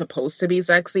Damon's supposed to be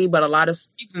sexy, but a lot of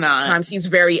times he's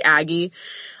very aggy.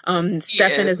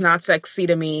 Stefan is not sexy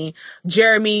to me.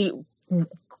 Jeremy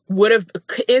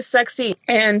is sexy.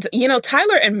 And, you know,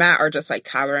 Tyler and Matt are just like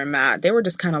Tyler and Matt. They were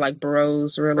just kind of like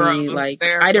bros, really. Like,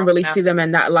 I didn't really see them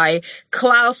in that light.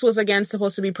 Klaus was, again,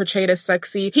 supposed to be portrayed as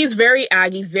sexy. He's very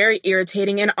aggy, very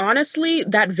irritating. And honestly,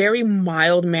 that very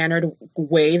mild-mannered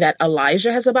way that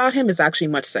Elijah has about him is actually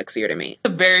much sexier to me.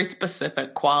 It's a very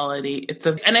specific quality.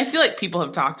 And I feel like people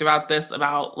have talked about this,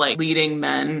 about like leading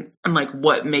men and like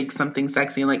what makes something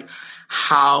sexy and like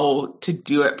how to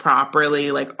do it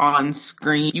properly, like on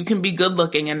screen. You can be good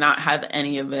looking and not have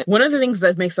any of it. One of the things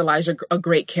that makes Elijah a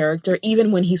great character,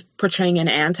 even when he's portraying an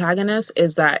antagonist,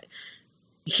 is that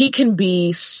he can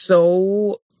be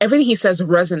so... everything he says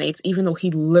resonates, even though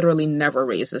he literally never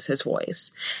raises his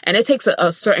voice. And it takes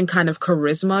a certain kind of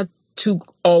charisma to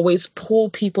always pull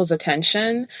people's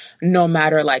attention, no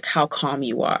matter like how calm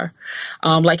you are.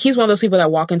 Like, he's one of those people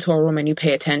that walk into a room and you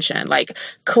pay attention. Like,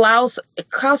 Klaus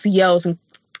yells and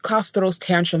Klaus throws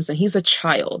tantrums and he's a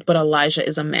child, but Elijah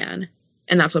is a man.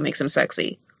 And that's what makes him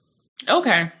sexy.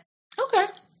 Okay.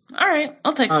 All right.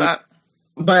 I'll take that.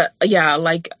 But yeah,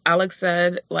 like Alex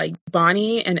said, like,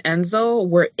 Bonnie and Enzo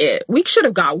were it. We should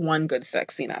have got one good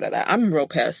sex scene out of that. I'm real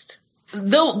pissed.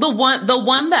 The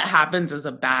one that happens is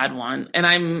a bad one,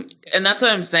 and that's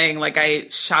what I'm saying. Like, I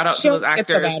shout out to those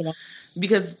actors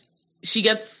because she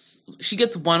gets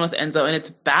one with Enzo, and it's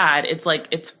bad. It's like,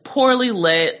 it's poorly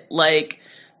lit. Like,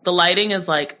 the lighting is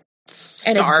like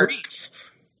stark,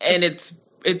 and it's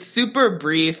super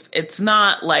brief. It's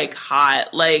not like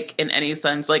hot, like, in any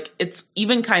sense. Like, it's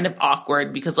even kind of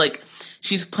awkward because like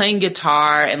she's playing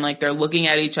guitar and like they're looking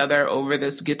at each other over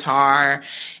this guitar,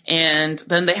 and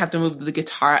then they have to move the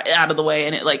guitar out of the way,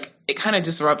 and it kind of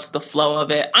disrupts the flow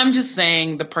of it. I'm just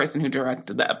saying the person who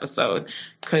directed the episode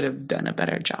could have done a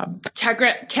better job. Kat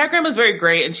Graham is very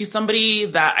great, and she's somebody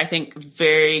that I think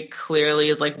very clearly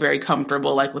is like very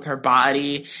comfortable like with her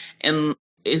body and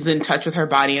is in touch with her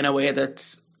body in a way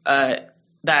that's that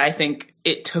I think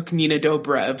it took Nina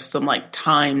Dobrev some like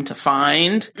time to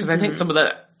find, because I think some of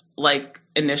the like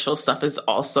initial stuff is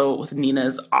also with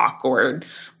Nina's awkward,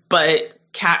 but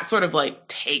Kat sort of like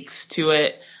takes to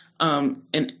it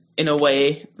in a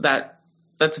way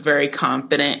that's very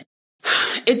confident.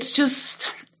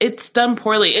 It's done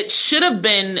poorly. It should have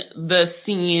been the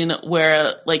scene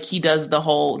where like he does the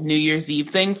whole New Year's Eve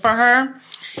thing for her,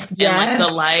 and like the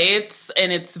lights,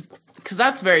 and it's because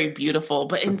that's very beautiful,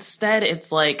 but instead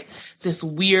it's like this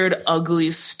weird,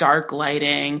 ugly, stark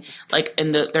lighting, like,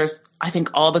 and there's, I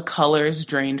think, all the colors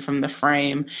drained from the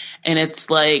frame, and it's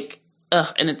like,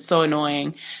 and it's so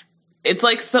annoying. It's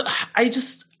like, so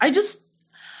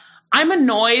I'm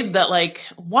annoyed that, like,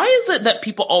 why is it that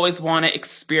people always want to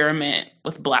experiment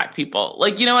with Black people?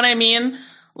 Like, you know what I mean?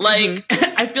 Like,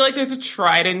 I feel like there's a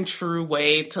tried and true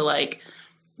way to like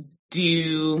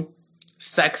do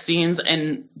sex scenes,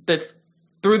 and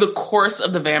through the course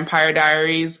of the Vampire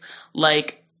Diaries,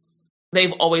 like,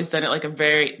 they've always done it like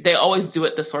they always do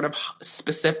it this sort of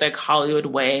specific Hollywood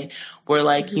way where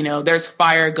like, you know, there's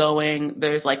fire going,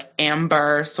 there's like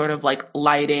amber sort of like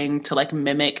lighting to like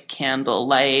mimic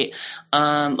candlelight.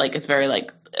 Like, it's very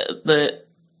like the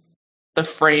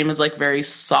frame is like very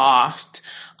soft.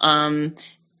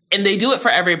 And they do it for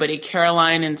everybody.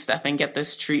 Caroline and Stefan get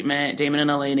this treatment. Damon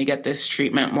and Elena get this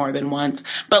treatment more than once.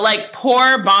 But like,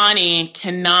 poor Bonnie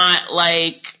cannot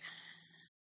like.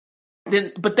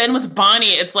 But then with Bonnie,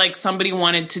 it's like somebody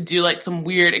wanted to do like some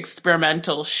weird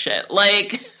experimental shit.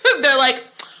 Like, they're like,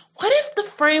 what if the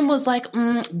frame was like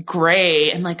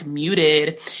gray and like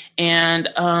muted,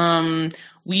 and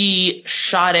we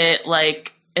shot it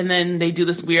like and then they do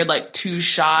this weird like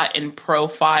 2-shot in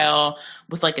profile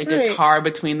with like a guitar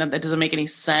between them that doesn't make any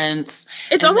sense.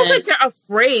 It's almost like they're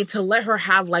afraid to let her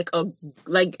have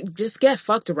just get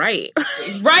fucked right.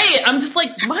 Right. I'm just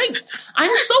like,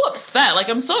 I'm so upset. Like,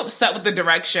 I'm so upset with the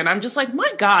direction. I'm just like, my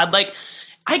God, like,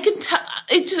 I can tell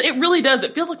it really does.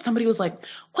 It feels like somebody was like,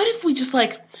 what if we just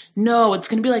like, no, it's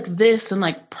going to be like this. And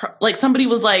like somebody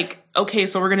was like, okay,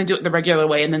 so we're going to do it the regular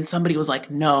way. And then somebody was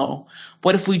like, no,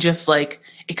 what if we just like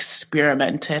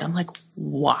experimented? I'm like,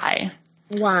 why?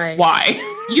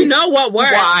 You know what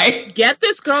works? Why? Get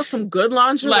this girl some good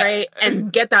lingerie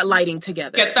and get that lighting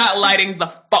together. Get that lighting the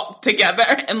fuck together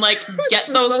and like get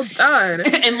those so done.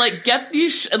 And like get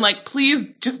these and like please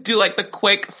just do like the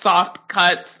quick soft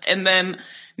cuts and then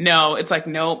no, it's like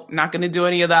nope, not going to do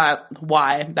any of that.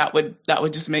 Why? That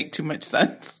would just make too much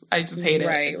sense. I just hate it.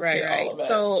 Right.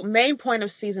 So main point of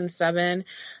season 7,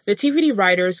 the TVD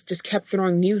writers just kept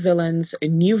throwing new villains,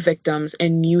 new victims,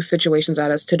 and new situations at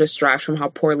us to distract from how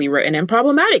poorly written and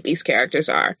problematic these characters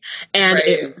are. And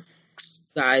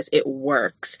it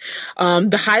works.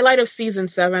 The highlight of season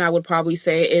 7, I would probably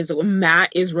say, is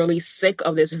Matt is really sick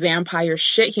of this vampire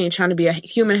shit. He ain't trying to be a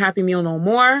human Happy Meal no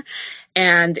more.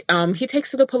 And he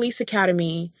takes to the police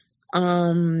academy.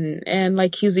 And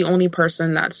like he's the only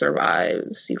person that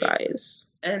survives, you guys.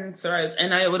 And survives.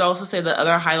 And I would also say the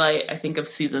other highlight, I think, of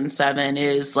season 7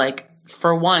 is like,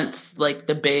 for once, like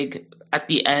the big at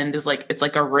the end is like it's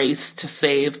like a race to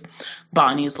save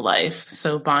Bonnie's life.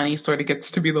 So Bonnie sort of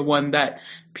gets to be the one that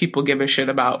people give a shit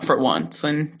about for once.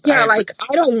 And I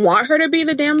don't want her to be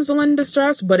the damsel in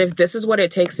distress, but if this is what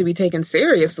it takes to be taken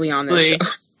seriously on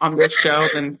this show,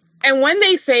 then. And when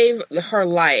they save her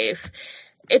life,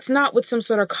 it's not with some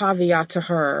sort of caveat to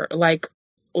her. Like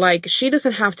she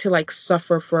doesn't have to like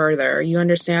suffer further. You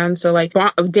understand? So like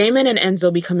Damon and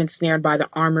Enzo become ensnared by the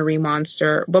armory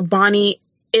monster, but Bonnie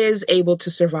is able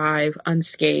to survive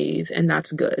unscathed, and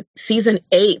that's good. Season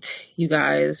 8, you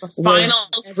guys. Final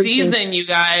season, you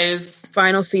guys.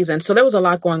 Final season. So there was a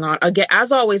lot going on. Again,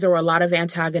 as always, there were a lot of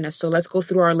antagonists. So let's go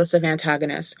through our list of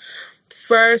antagonists.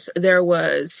 First, there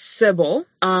was Sybil,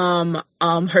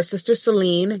 her sister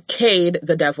Celine, Cade,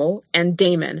 the devil, and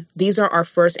Damon. These are our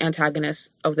first antagonists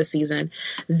of the season.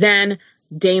 Then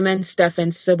Damon,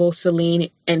 Stefan, Sybil, Celine,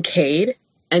 and Cade.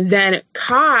 And then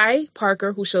Kai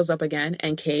Parker, who shows up again,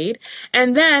 and Cade.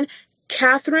 And then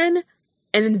Catherine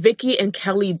and Vicky and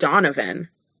Kelly Donovan.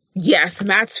 Yes,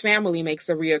 Matt's family makes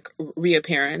a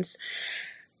reappearance.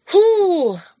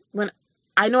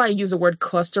 I know I use the word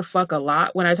clusterfuck a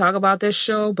lot when I talk about this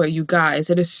show, but you guys,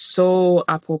 it is so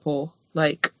apropos.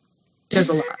 Like, there's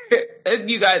a lot.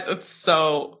 You guys, it's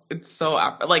so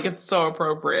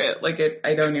appropriate. Like,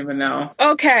 I don't even know.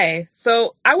 Okay,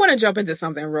 so I want to jump into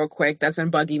something real quick that's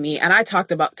been bugging me, and I talked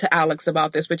to Alex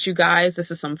about this, but you guys, this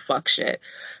is some fuck shit.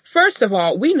 First of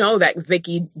all, we know that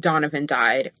Vicky Donovan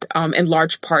died, in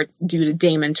large part due to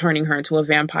Damon turning her into a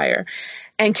vampire.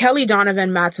 And Kelly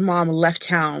Donovan, Matt's mom, left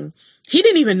town. He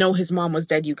didn't even know his mom was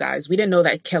dead, you guys. We didn't know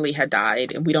that Kelly had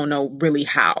died, and we don't know really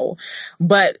how.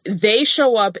 But they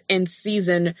show up in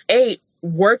season 8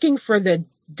 working for the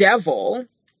devil,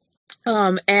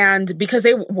 and because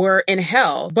they were in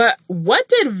hell. But what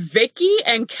did Vicky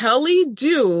and Kelly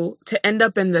do to end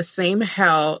up in the same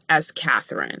hell as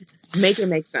Catherine? Make it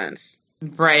make sense.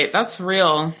 Right, that's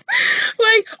real.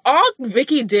 Like, all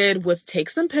Vicky did was take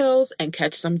some pills and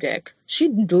catch some dick. She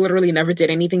literally never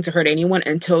did anything to hurt anyone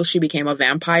until she became a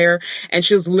vampire. And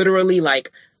she was literally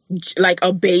like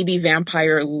a baby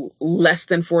vampire less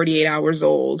than 48 hours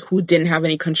old who didn't have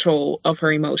any control of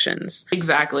her emotions.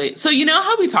 Exactly. So you know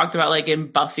how we talked about like in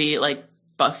Buffy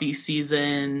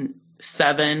season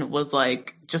 7 was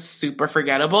like just super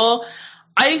forgettable?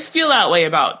 I feel that way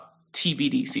about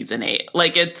TBD season 8.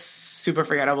 Like, it's super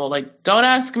forgettable. Like, don't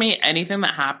ask me anything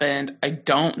that happened. I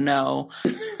don't know.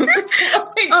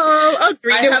 Agreed. I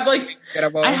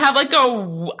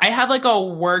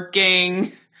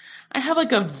have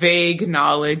like a vague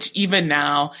knowledge even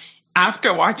now.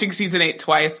 After watching season 8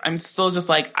 twice, I'm still just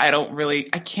like, I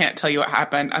can't tell you what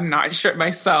happened. I'm not sure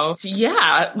myself.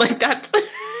 Yeah, like that's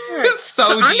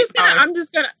so deep.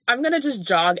 I'm gonna just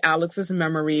jog Alex's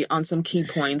memory on some key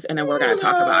points, and then we're gonna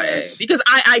talk about it, because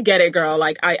I get it, girl.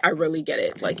 Like I really get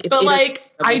it. Like,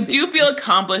 I do feel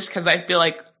accomplished because I feel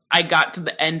like I got to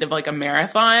the end of like a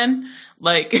marathon.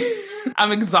 Like,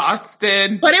 I'm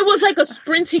exhausted. But it was like a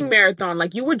sprinting marathon.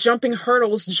 Like, you were jumping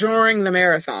hurdles during the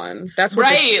marathon. That's what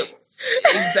right.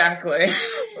 Exactly.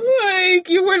 Like,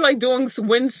 you were like doing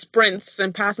wind sprints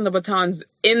and passing the batons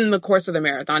in the course of the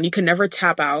marathon. You could never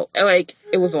tap out. Like,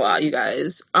 it was a lot, you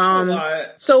guys. A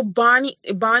lot. So Bonnie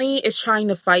is trying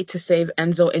to fight to save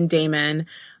Enzo and Damon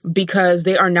because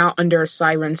they are now under a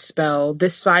siren spell.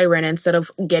 This siren, instead of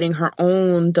getting her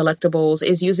own delectables,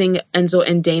 is using Enzo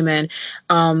and Damon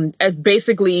as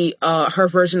basically her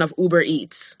version of Uber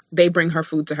Eats. They bring her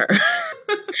food to her.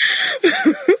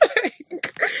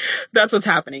 That's what's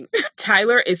happening.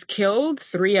 Tyler is killed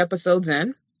 3 episodes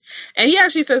in. And he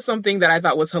actually says something that I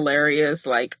thought was hilarious.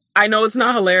 Like, I know it's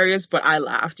not hilarious, but I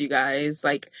laughed, you guys.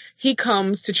 Like, he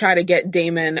comes to try to get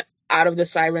Damon out of the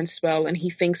siren spell, and he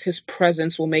thinks his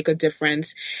presence will make a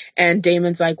difference. And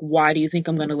Damon's like, why do you think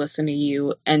I'm going to listen to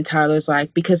you? And Tyler's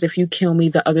like, because if you kill me,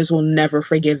 the others will never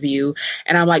forgive you.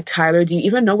 And I'm like, Tyler, do you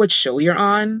even know what show you're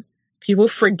on? People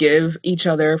forgive each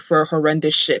other for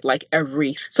horrendous shit like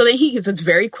every... So then he gets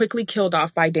very quickly killed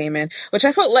off by Damon, which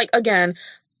I felt like, again,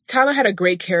 Tyler had a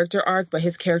great character arc, but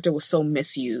his character was so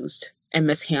misused and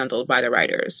mishandled by the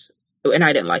writers. And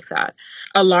I didn't like that.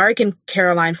 Alaric and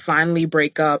Caroline finally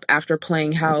break up after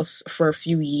playing house for a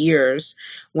few years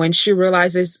when she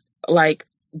realizes, like,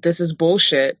 this is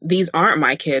bullshit. These aren't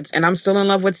my kids, and I'm still in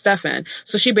love with Stefan.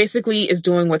 So she basically is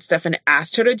doing what Stefan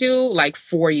asked her to do, like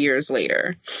 4 years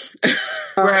later.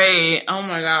 Right. Oh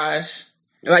my gosh.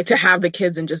 Like, to have the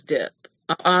kids and just dip.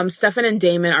 Stefan and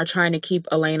Damon are trying to keep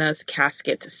Elena's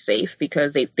casket safe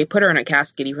because they put her in a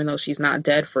casket even though she's not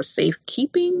dead for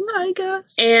safekeeping, I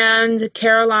guess. And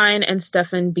Caroline and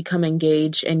Stefan become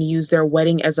engaged and use their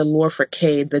wedding as a lure for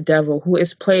Cade, the devil, who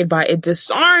is played by a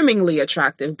disarmingly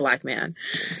attractive black man.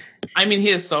 I mean, he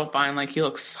is so fine. Like, he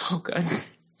looks so good.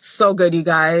 So good, you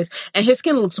guys. And his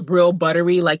skin looks real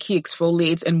buttery, like he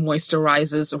exfoliates and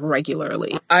moisturizes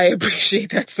regularly. I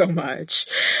appreciate that so much.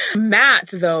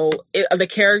 Matt, though, the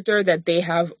character that they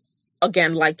have,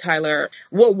 again, like Tyler,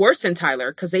 well, worse than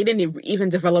Tyler, because they didn't even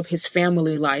develop his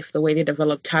family life the way they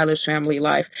developed Tyler's family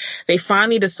life. They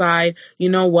finally decide, you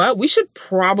know what, we should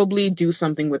probably do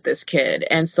something with this kid.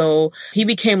 And so he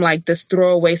became like this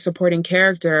throwaway supporting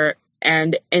character.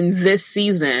 And in this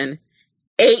season,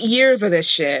 8 years of this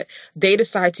shit, they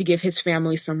decide to give his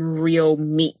family some real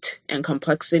meat and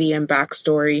complexity and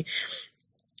backstory.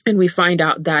 And we find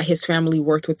out that his family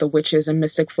worked with the witches in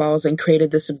Mystic Falls and created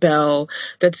this bell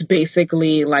that's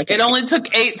basically like... It only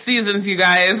took 8 seasons, you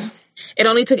guys. It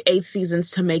only took 8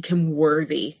 seasons to make him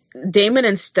worthy. Damon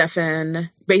and Stefan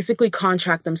basically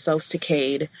contract themselves to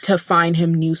Cade to find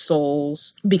him new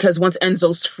souls, because once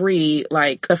Enzo's free,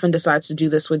 like, Stefan decides to do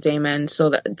this with Damon so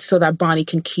that Bonnie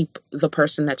can keep the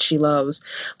person that she loves.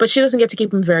 But she doesn't get to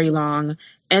keep him very long.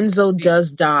 Enzo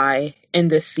does die in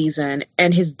this season,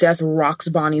 and his death rocks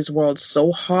Bonnie's world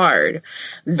so hard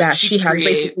that she has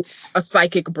basically a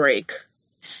psychic break.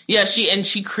 Yeah,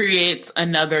 she creates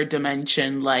another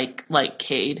dimension like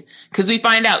Cade. Because we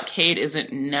find out Cade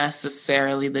isn't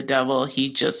necessarily the devil.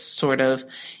 He just sort of,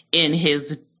 in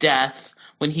his death,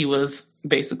 when he was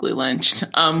basically lynched,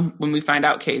 when we find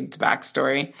out Cade's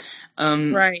backstory.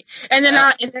 Right. And then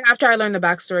after I learned the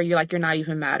backstory, you're not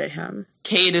even mad at him.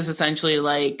 Cade is essentially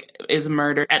is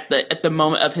murdered at the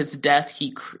moment of his death.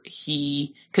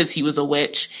 He because he was a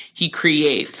witch, he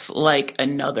creates like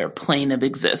another plane of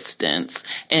existence,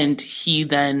 and he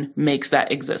then makes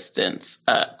that existence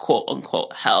quote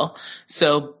unquote hell.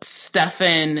 So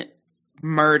Stefan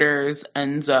murders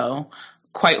Enzo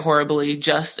quite horribly,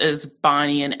 just as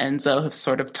Bonnie and Enzo have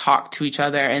sort of talked to each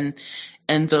other, and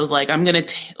Enzo's like, I'm gonna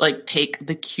take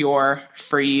the cure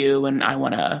for you, and I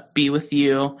want to be with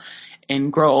you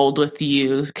and grow old with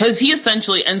you, because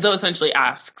Enzo essentially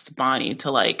asks Bonnie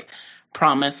to like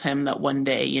promise him that one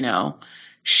day, you know,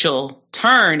 she'll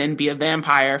turn and be a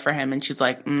vampire for him, and she's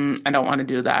like, I don't want to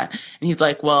do that. And he's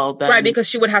like, well, then, right, because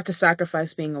she would have to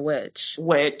sacrifice being a witch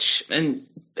and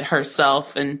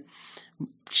herself, and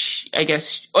I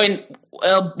guess,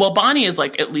 well, Bonnie is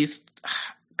like, at least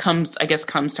comes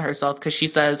to herself, because she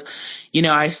says, you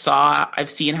know, I've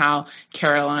seen how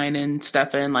Caroline and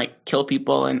Stefan like kill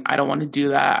people, and I don't want to do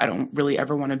that. I don't really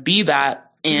ever want to be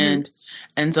that. And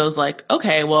Enzo's like,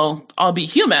 okay, well, I'll be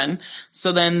human.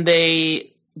 So then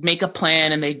they make a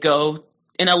plan, and they go,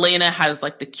 and Elena has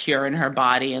like the cure in her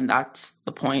body, and that's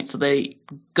the point. So they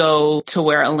go to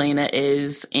where Elena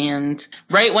is, and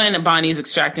right when Bonnie's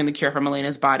extracting the cure from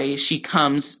Elena's body, she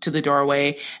comes to the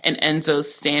doorway, and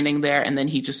Enzo's standing there, and then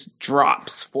he just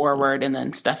drops forward, and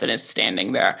then Stefan is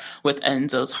standing there with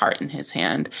Enzo's heart in his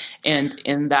hand. And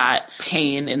in that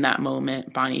pain, in that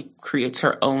moment, Bonnie creates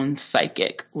her own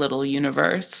psychic little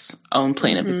universe, own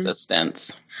plane of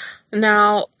existence.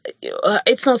 Now,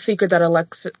 it's no secret that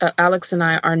Alex and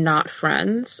I are not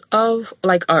friends of,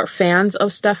 like, are fans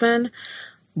of Stefan.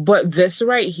 But this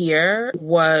right here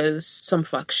was some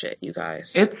fuck shit, you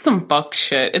guys. It's some fuck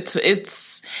shit.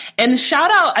 And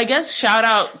shout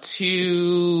out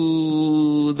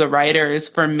to the writers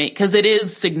for because it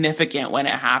is significant when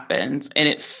it happens and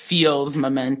it feels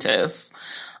momentous.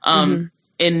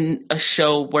 In a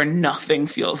show where nothing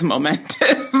feels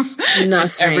momentous.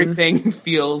 Nothing. Everything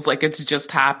feels like it's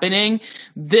just happening.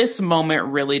 This moment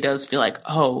really does feel like,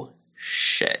 oh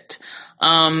shit.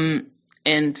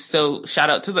 And so shout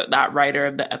out to that writer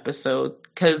of the episode.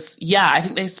 Cause yeah, I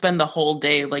think they spend the whole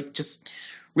day like just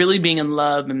really being in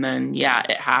love. And then, yeah,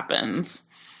 it happens.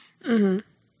 Mm-hmm.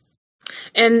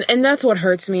 And that's what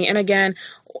hurts me. And again,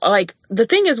 like the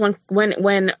thing is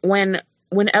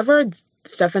whenever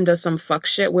Stefan does some fuck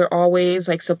shit, we're always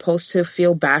like supposed to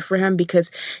feel bad for him because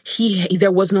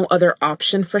there was no other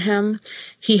option for him.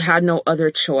 He had no other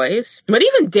choice. But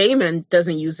even Damon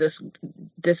doesn't use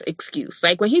this excuse.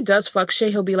 Like when he does fuck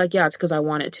shit, he'll be like, yeah, it's because I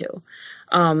wanted to.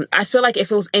 I feel like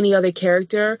if it was any other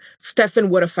character, Stefan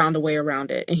would have found a way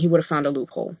around it and he would have found a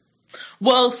loophole.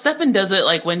 Well, Stefan does it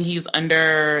like when he's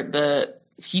under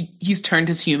he's turned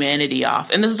his humanity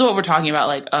off, and this is what we're talking about.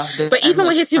 Like, but even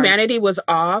when his humanity was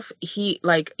off, when he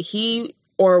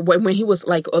was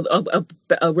like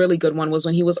a really good one was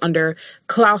when he was under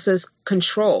Klaus's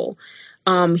control.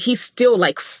 He still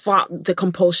like fought the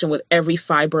compulsion with every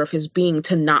fiber of his being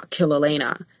to not kill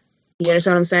Elena. You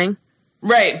understand what I'm saying?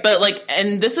 Right, but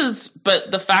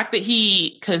the fact that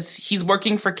because he's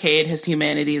working for Cade, his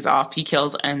humanity is off, he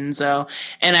kills Enzo,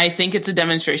 and I think it's a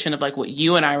demonstration of like what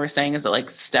you and I were saying is that like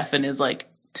Stefan is like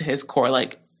to his core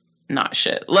like not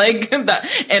shit like that,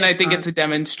 and I think it's a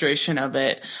demonstration of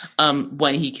it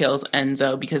when he kills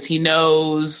Enzo because he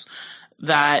knows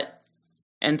that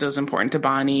Enzo's important to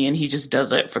Bonnie, and he just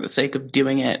does it for the sake of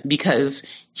doing it because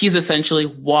he's essentially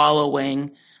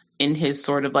wallowing in his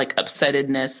sort of like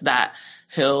upsettedness that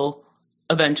he'll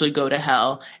eventually go to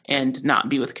hell and not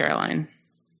be with Caroline.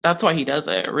 That's why he does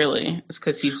it, really. It's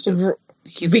because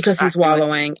he's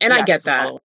wallowing. And I get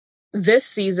that. This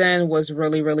season was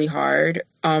really, really hard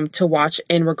to watch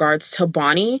in regards to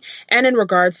Bonnie and in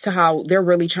regards to how they're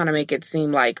really trying to make it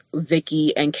seem like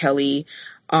Vicky and Kelly,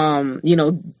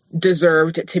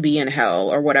 deserved to be in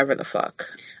hell or whatever the fuck.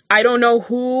 I don't know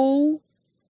who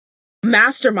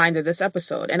masterminded this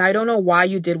episode, and I don't know why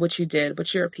you did what you did,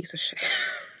 but you're a piece of shit.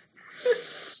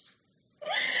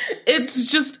 It's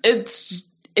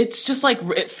just like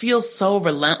it feels so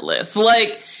relentless,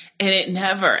 like, and it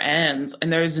never ends,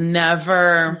 and there's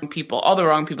never all the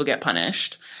wrong people get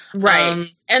punished. Right.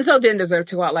 Enzo didn't deserve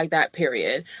to go out like that,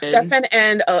 period.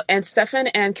 Stefan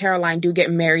and Caroline do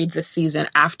get married this season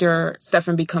after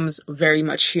Stefan becomes very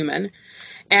much human.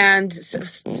 And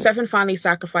Stefan finally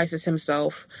sacrifices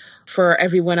himself for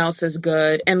everyone else's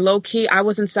good. And low-key, I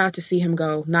wasn't sad to see him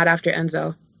go, not after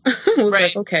Enzo. I was right.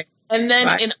 Like, okay. And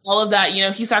then in all of that,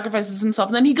 he sacrifices himself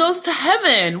and then he goes to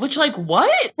heaven, which like,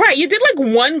 what? Right. You did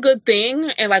like one good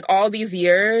thing in like all these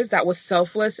years that was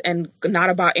selfless and not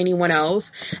about anyone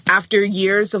else after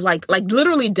years of like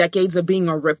literally decades of being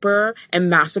a ripper and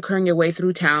massacring your way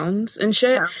through towns and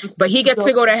shit. But he gets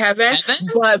to go to heaven.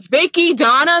 But Vicky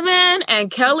Donovan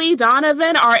and Kelly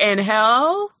Donovan are in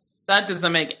hell. That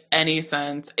doesn't make any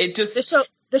sense. It just...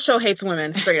 This show hates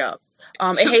women, straight up.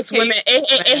 It hates women.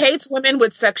 It hates women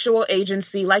with sexual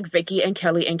agency like Vicky and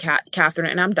Kelly and Catherine,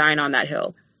 and I'm dying on that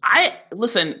hill.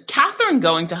 Listen, Catherine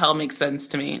going to hell makes sense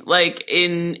to me. Like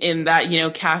in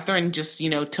that, Catherine just,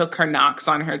 took her knocks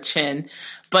on her chin.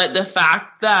 But the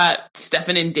fact that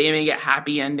Stefan and Damon get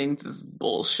happy endings is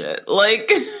bullshit.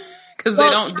 Like, because they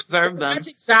don't deserve them. That's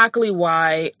exactly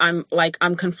why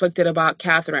I'm conflicted about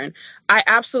Catherine. I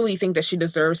absolutely think that she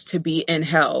deserves to be in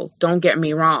hell. Don't get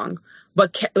me wrong.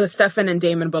 But Stefan and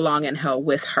Damon belong in hell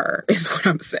with her, is what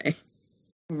I'm saying.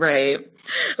 Right.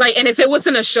 Like, and if it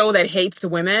wasn't a show that hates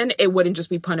women, it wouldn't just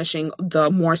be punishing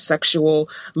the more sexual,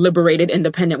 liberated,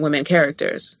 independent women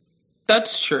characters.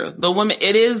 That's true. The women,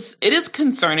 it is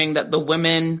concerning that the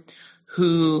women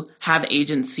who have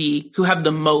agency, who have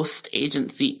the most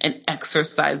agency and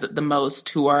exercise it the most,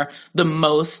 who are the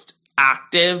most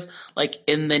active, like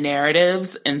in the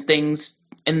narratives and things,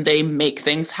 and they make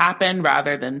things happen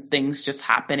rather than things just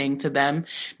happening to them.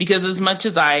 Because as much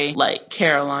as I like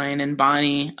Caroline and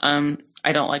Bonnie,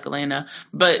 I don't like Elena.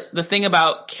 But the thing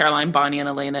about Caroline, Bonnie, and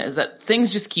Elena is that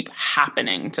things just keep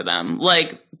happening to them.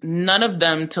 Like, none of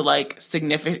them to like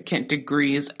significant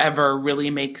degrees ever really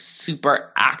make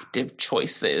super active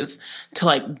choices to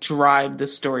like drive the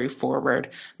story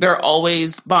forward. They're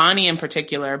always, Bonnie in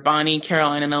particular, Bonnie,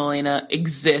 Caroline, and Elena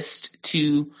exist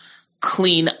to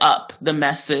clean up the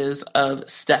messes of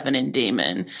Stefan and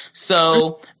Damon.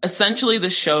 So essentially the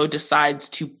show decides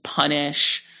to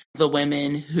punish the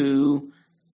women who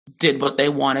did what they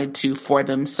wanted to for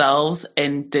themselves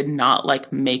and did not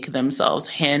like make themselves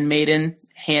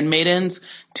handmaidens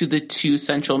to the two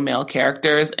central male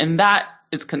characters. And that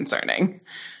is concerning.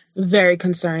 Very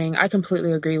concerning. I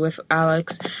completely agree with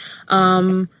Alex.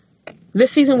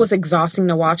 This season was exhausting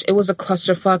to watch. It was a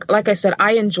clusterfuck. Like I said,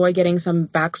 I enjoy getting some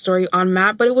backstory on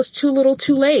Matt, but it was too little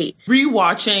too late.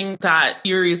 Rewatching that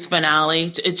series finale,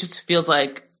 it just feels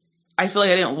like I feel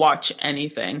like I didn't watch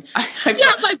anything. Like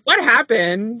what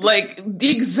happened? Like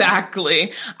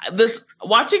exactly.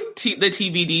 Watching the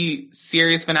TBD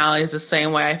series finale is the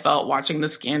same way I felt watching the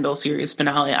Scandal series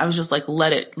finale. I was just like,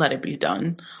 let it be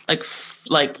done.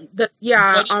 What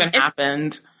even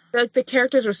happened? The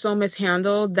characters were so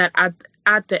mishandled that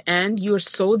at the end you're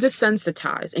so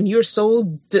desensitized and you're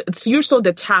so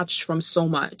detached from so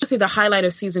much. See, the highlight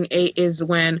of season 8 is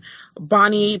when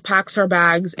Bonnie packs her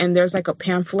bags and there's like a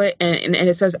pamphlet and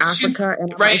it says Africa.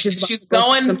 She's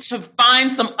going to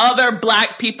find some other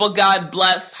Black people. God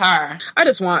bless her. I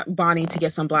just want Bonnie to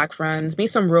get some Black friends,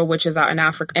 meet some real witches out in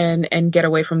Africa and get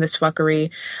away from this fuckery.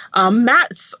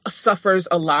 Matt suffers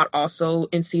a lot also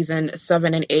in season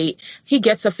 7 and 8. He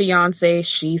gets a fiance,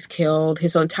 she's killed.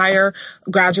 His entire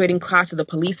graduating class of the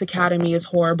police academy is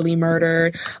horribly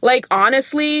murdered. Like,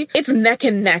 honestly, it's neck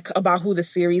and neck about who the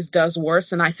series does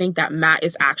worse, and I think that Matt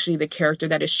is actually the character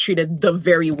that is treated the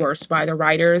very worst by the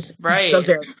writers. Right. The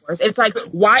very worst. It's like,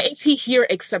 why is he here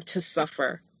except to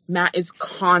suffer? Matt is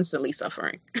constantly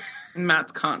suffering.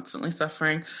 Matt's constantly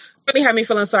suffering. Really had me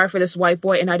feeling sorry for this white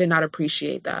boy, and I did not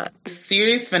appreciate that. The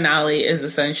series finale is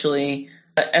essentially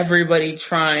everybody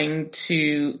trying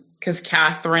to, because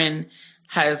Catherine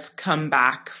has come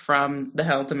back from the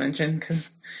Hell Dimension,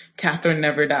 because Catherine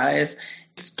never dies.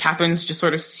 Catherine's just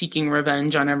sort of seeking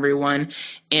revenge on everyone,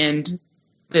 and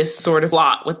this sort of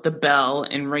plot with the bell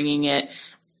and ringing it,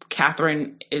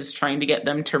 Catherine is trying to get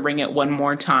them to ring it one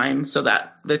more time so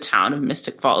that the town of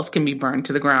Mystic Falls can be burned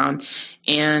to the ground.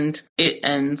 And it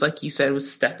ends, like you said, with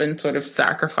Stefan sort of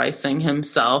sacrificing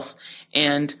himself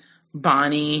and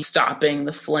Bonnie stopping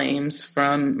the flames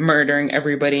from murdering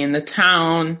everybody in the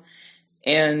town.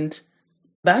 And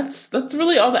that's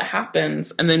really all that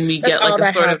happens. And then we get like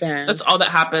a sort of, that's all that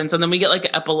happens. And then we get like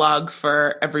an epilogue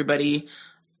for everybody,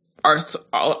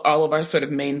 all of our sort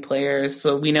of main players.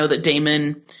 So we know that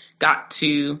Damon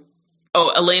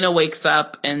Elena wakes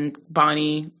up and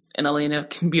Bonnie and Elena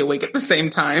can be awake at the same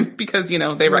time because, they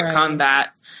retconned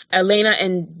that. Elena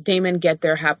and Damon get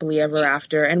there happily ever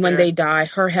after. And when they die,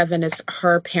 her heaven is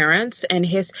her parents and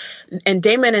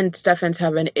Damon and Stefan's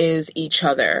heaven is each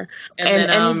other.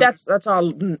 And that's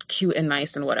all cute and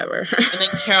nice and whatever. And then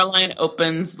Caroline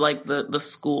opens like the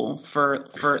school for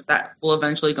that will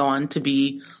eventually go on to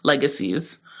be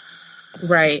Legacies.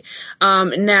 Right.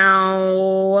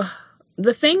 Now,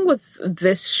 the thing with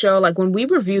this show, like when we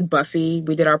reviewed Buffy,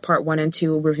 we did our part 1 and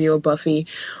 2 review of Buffy,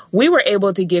 we were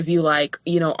able to give you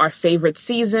our favorite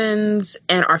seasons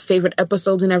and our favorite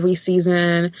episodes in every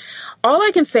season. All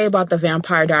I can say about the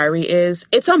Vampire Diary is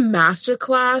it's a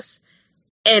masterclass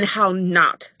in how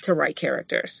not to write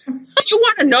characters. If you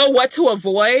want to know what to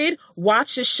avoid,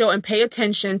 watch this show and pay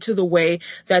attention to the way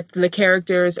that the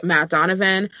characters Matt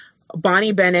Donovan,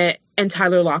 Bonnie Bennett, and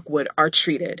Tyler Lockwood are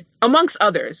treated, amongst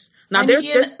others. Now,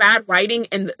 there's bad writing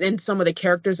in some of the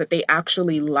characters that they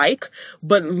actually like,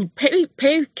 but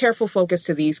pay careful focus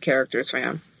to these characters,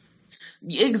 fam.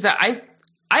 Exactly.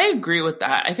 I agree with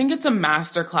that. I think it's a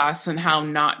masterclass in how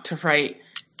not to write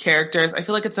characters. I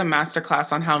feel like it's a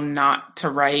masterclass on how not to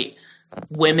write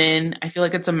women. I feel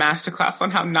like it's a masterclass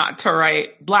on how not to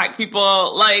write Black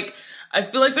people. Like, I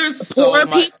feel like there's so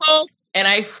much. People. And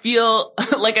I feel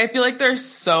like there's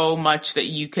so much that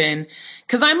you can,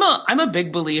 because I'm a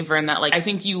big believer in that. Like, I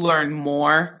think you learn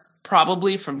more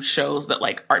probably from shows that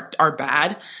like are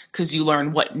bad, because you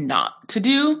learn what not to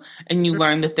do and you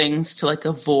learn the things to like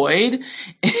avoid.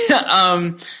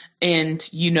 And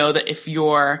that if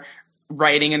you're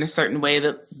writing in a certain way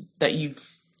that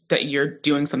you're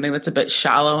doing something that's a bit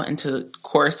shallow and to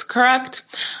course correct.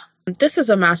 This is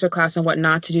a masterclass in what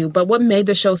not to do, but what made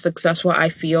the show successful, I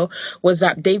feel, was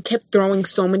that they kept throwing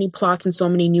so many plots and so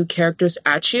many new characters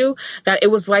at you that it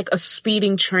was like a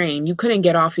speeding train. You couldn't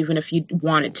get off even if you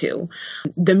wanted to.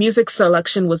 The music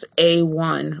selection was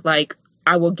A1. Like,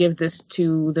 I will give this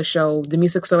to the show. The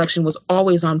music selection was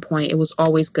always on point. It was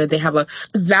always good. They have a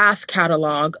vast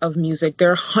catalog of music.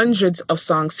 There are hundreds of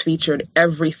songs featured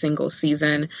every single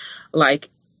season. Like,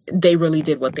 they really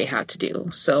did what they had to do.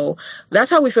 So that's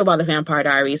how we feel about the Vampire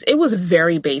Diaries. It was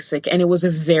very basic and it was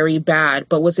very bad,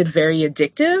 but was it very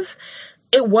addictive?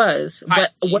 It was.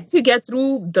 But once you get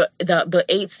through the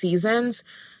 8 seasons,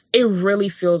 it really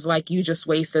feels like you just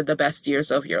wasted the best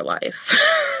years of your life.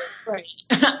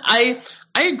 Right.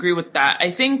 I agree with that. I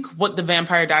think what the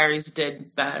Vampire Diaries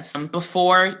did best,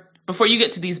 before you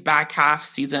get to these back half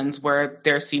seasons where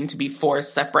there seem to be 4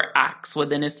 separate acts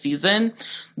within a season,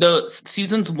 those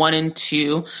seasons 1 and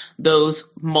 2,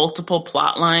 those multiple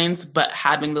plot lines, but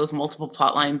having those multiple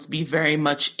plot lines be very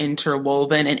much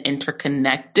interwoven and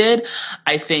interconnected,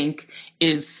 I think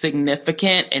is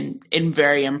significant and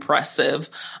very impressive.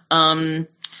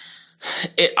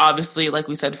 It obviously, like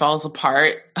we said, falls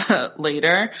apart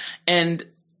later. And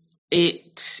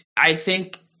I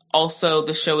think also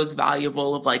the show is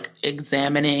valuable of like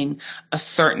examining a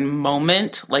certain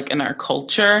moment, like in our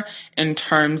culture, in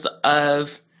terms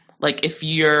of like, if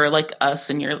you're like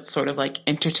us and you're sort of like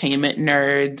entertainment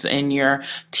nerds and you're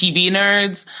TV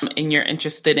nerds and you're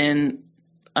interested in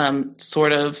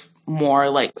sort of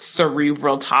more like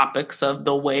cerebral topics of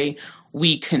the way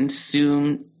we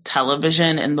consume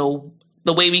television and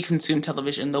the way we consume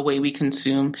television, the way we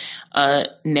consume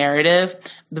narrative.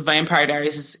 The Vampire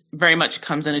Diaries very much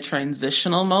comes in a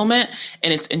transitional moment,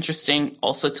 and it's interesting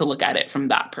also to look at it from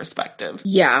that perspective.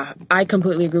 Yeah, I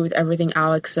completely agree with everything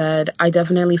Alex said. I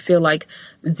definitely feel like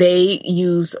they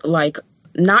use like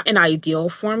not an ideal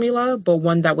formula, but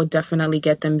one that would definitely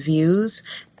get them views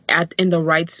in the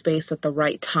right space at the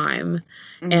right time.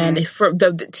 Mm-hmm. And for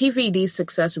the TVD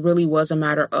success really was a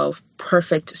matter of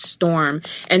perfect storm.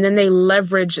 And then they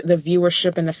leveraged the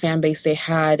viewership and the fan base they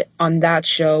had on that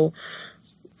show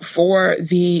for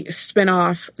the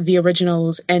spinoff, the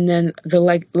originals, and then the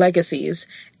legacies.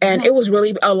 And it was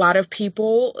really a lot of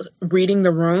people reading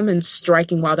the room and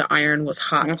striking while the iron was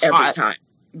hot every time.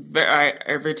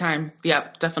 Every time. Yeah,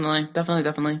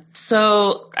 definitely.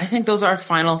 So I think those are our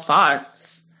final thoughts.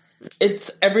 It's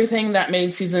everything that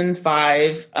made season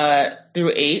 5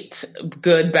 through 8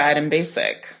 good, bad, and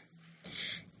basic.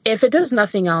 If it does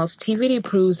nothing else, TVD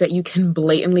proves that you can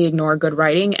blatantly ignore good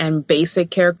writing and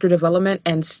basic character development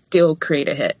and still create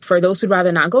a hit. For those who'd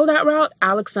rather not go that route,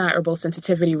 Alex and I are both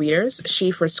sensitivity readers,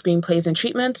 she for screenplays and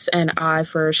treatments, and I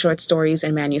for short stories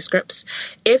and manuscripts.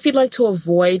 If you'd like to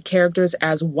avoid characters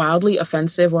as wildly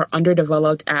offensive or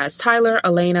underdeveloped as Tyler,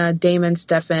 Elena, Damon,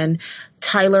 Stefan,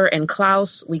 Tyler, and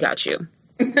Klaus, we got you.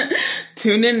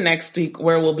 Tune in next week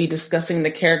where we'll be discussing the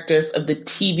characters of the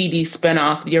TVD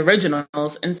spinoff, The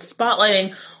Originals, and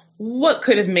spotlighting what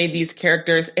could have made these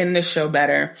characters in the show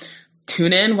better.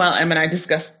 Tune in while Em and I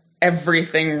discuss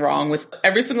everything wrong with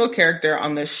every single character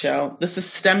on this show, the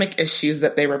systemic issues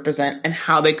that they represent, and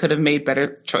how they could have made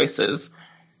better choices.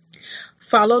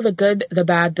 Follow The Good, The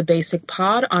Bad, The Basic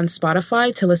pod on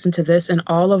Spotify to listen to this and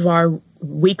all of our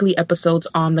weekly episodes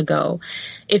on the go.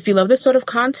 If you love this sort of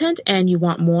content and you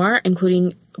want more,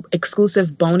 including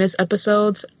exclusive bonus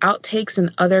episodes, outtakes,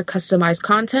 and other customized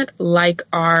content like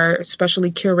our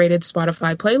specially curated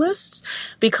Spotify playlists,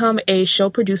 become a show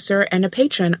producer and a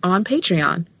patron on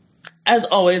Patreon. As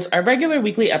always, our regular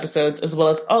weekly episodes, as well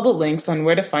as all the links on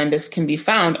where to find us, can be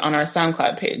found on our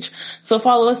SoundCloud page. So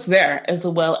follow us there, as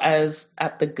well as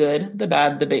at The Good, The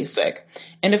Bad, The Basic.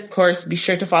 And of course, be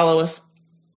sure to follow us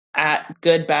at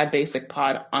Good, Bad, Basic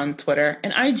Pod on Twitter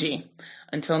and IG.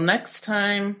 Until next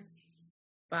time.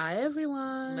 Bye,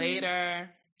 everyone.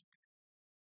 Later.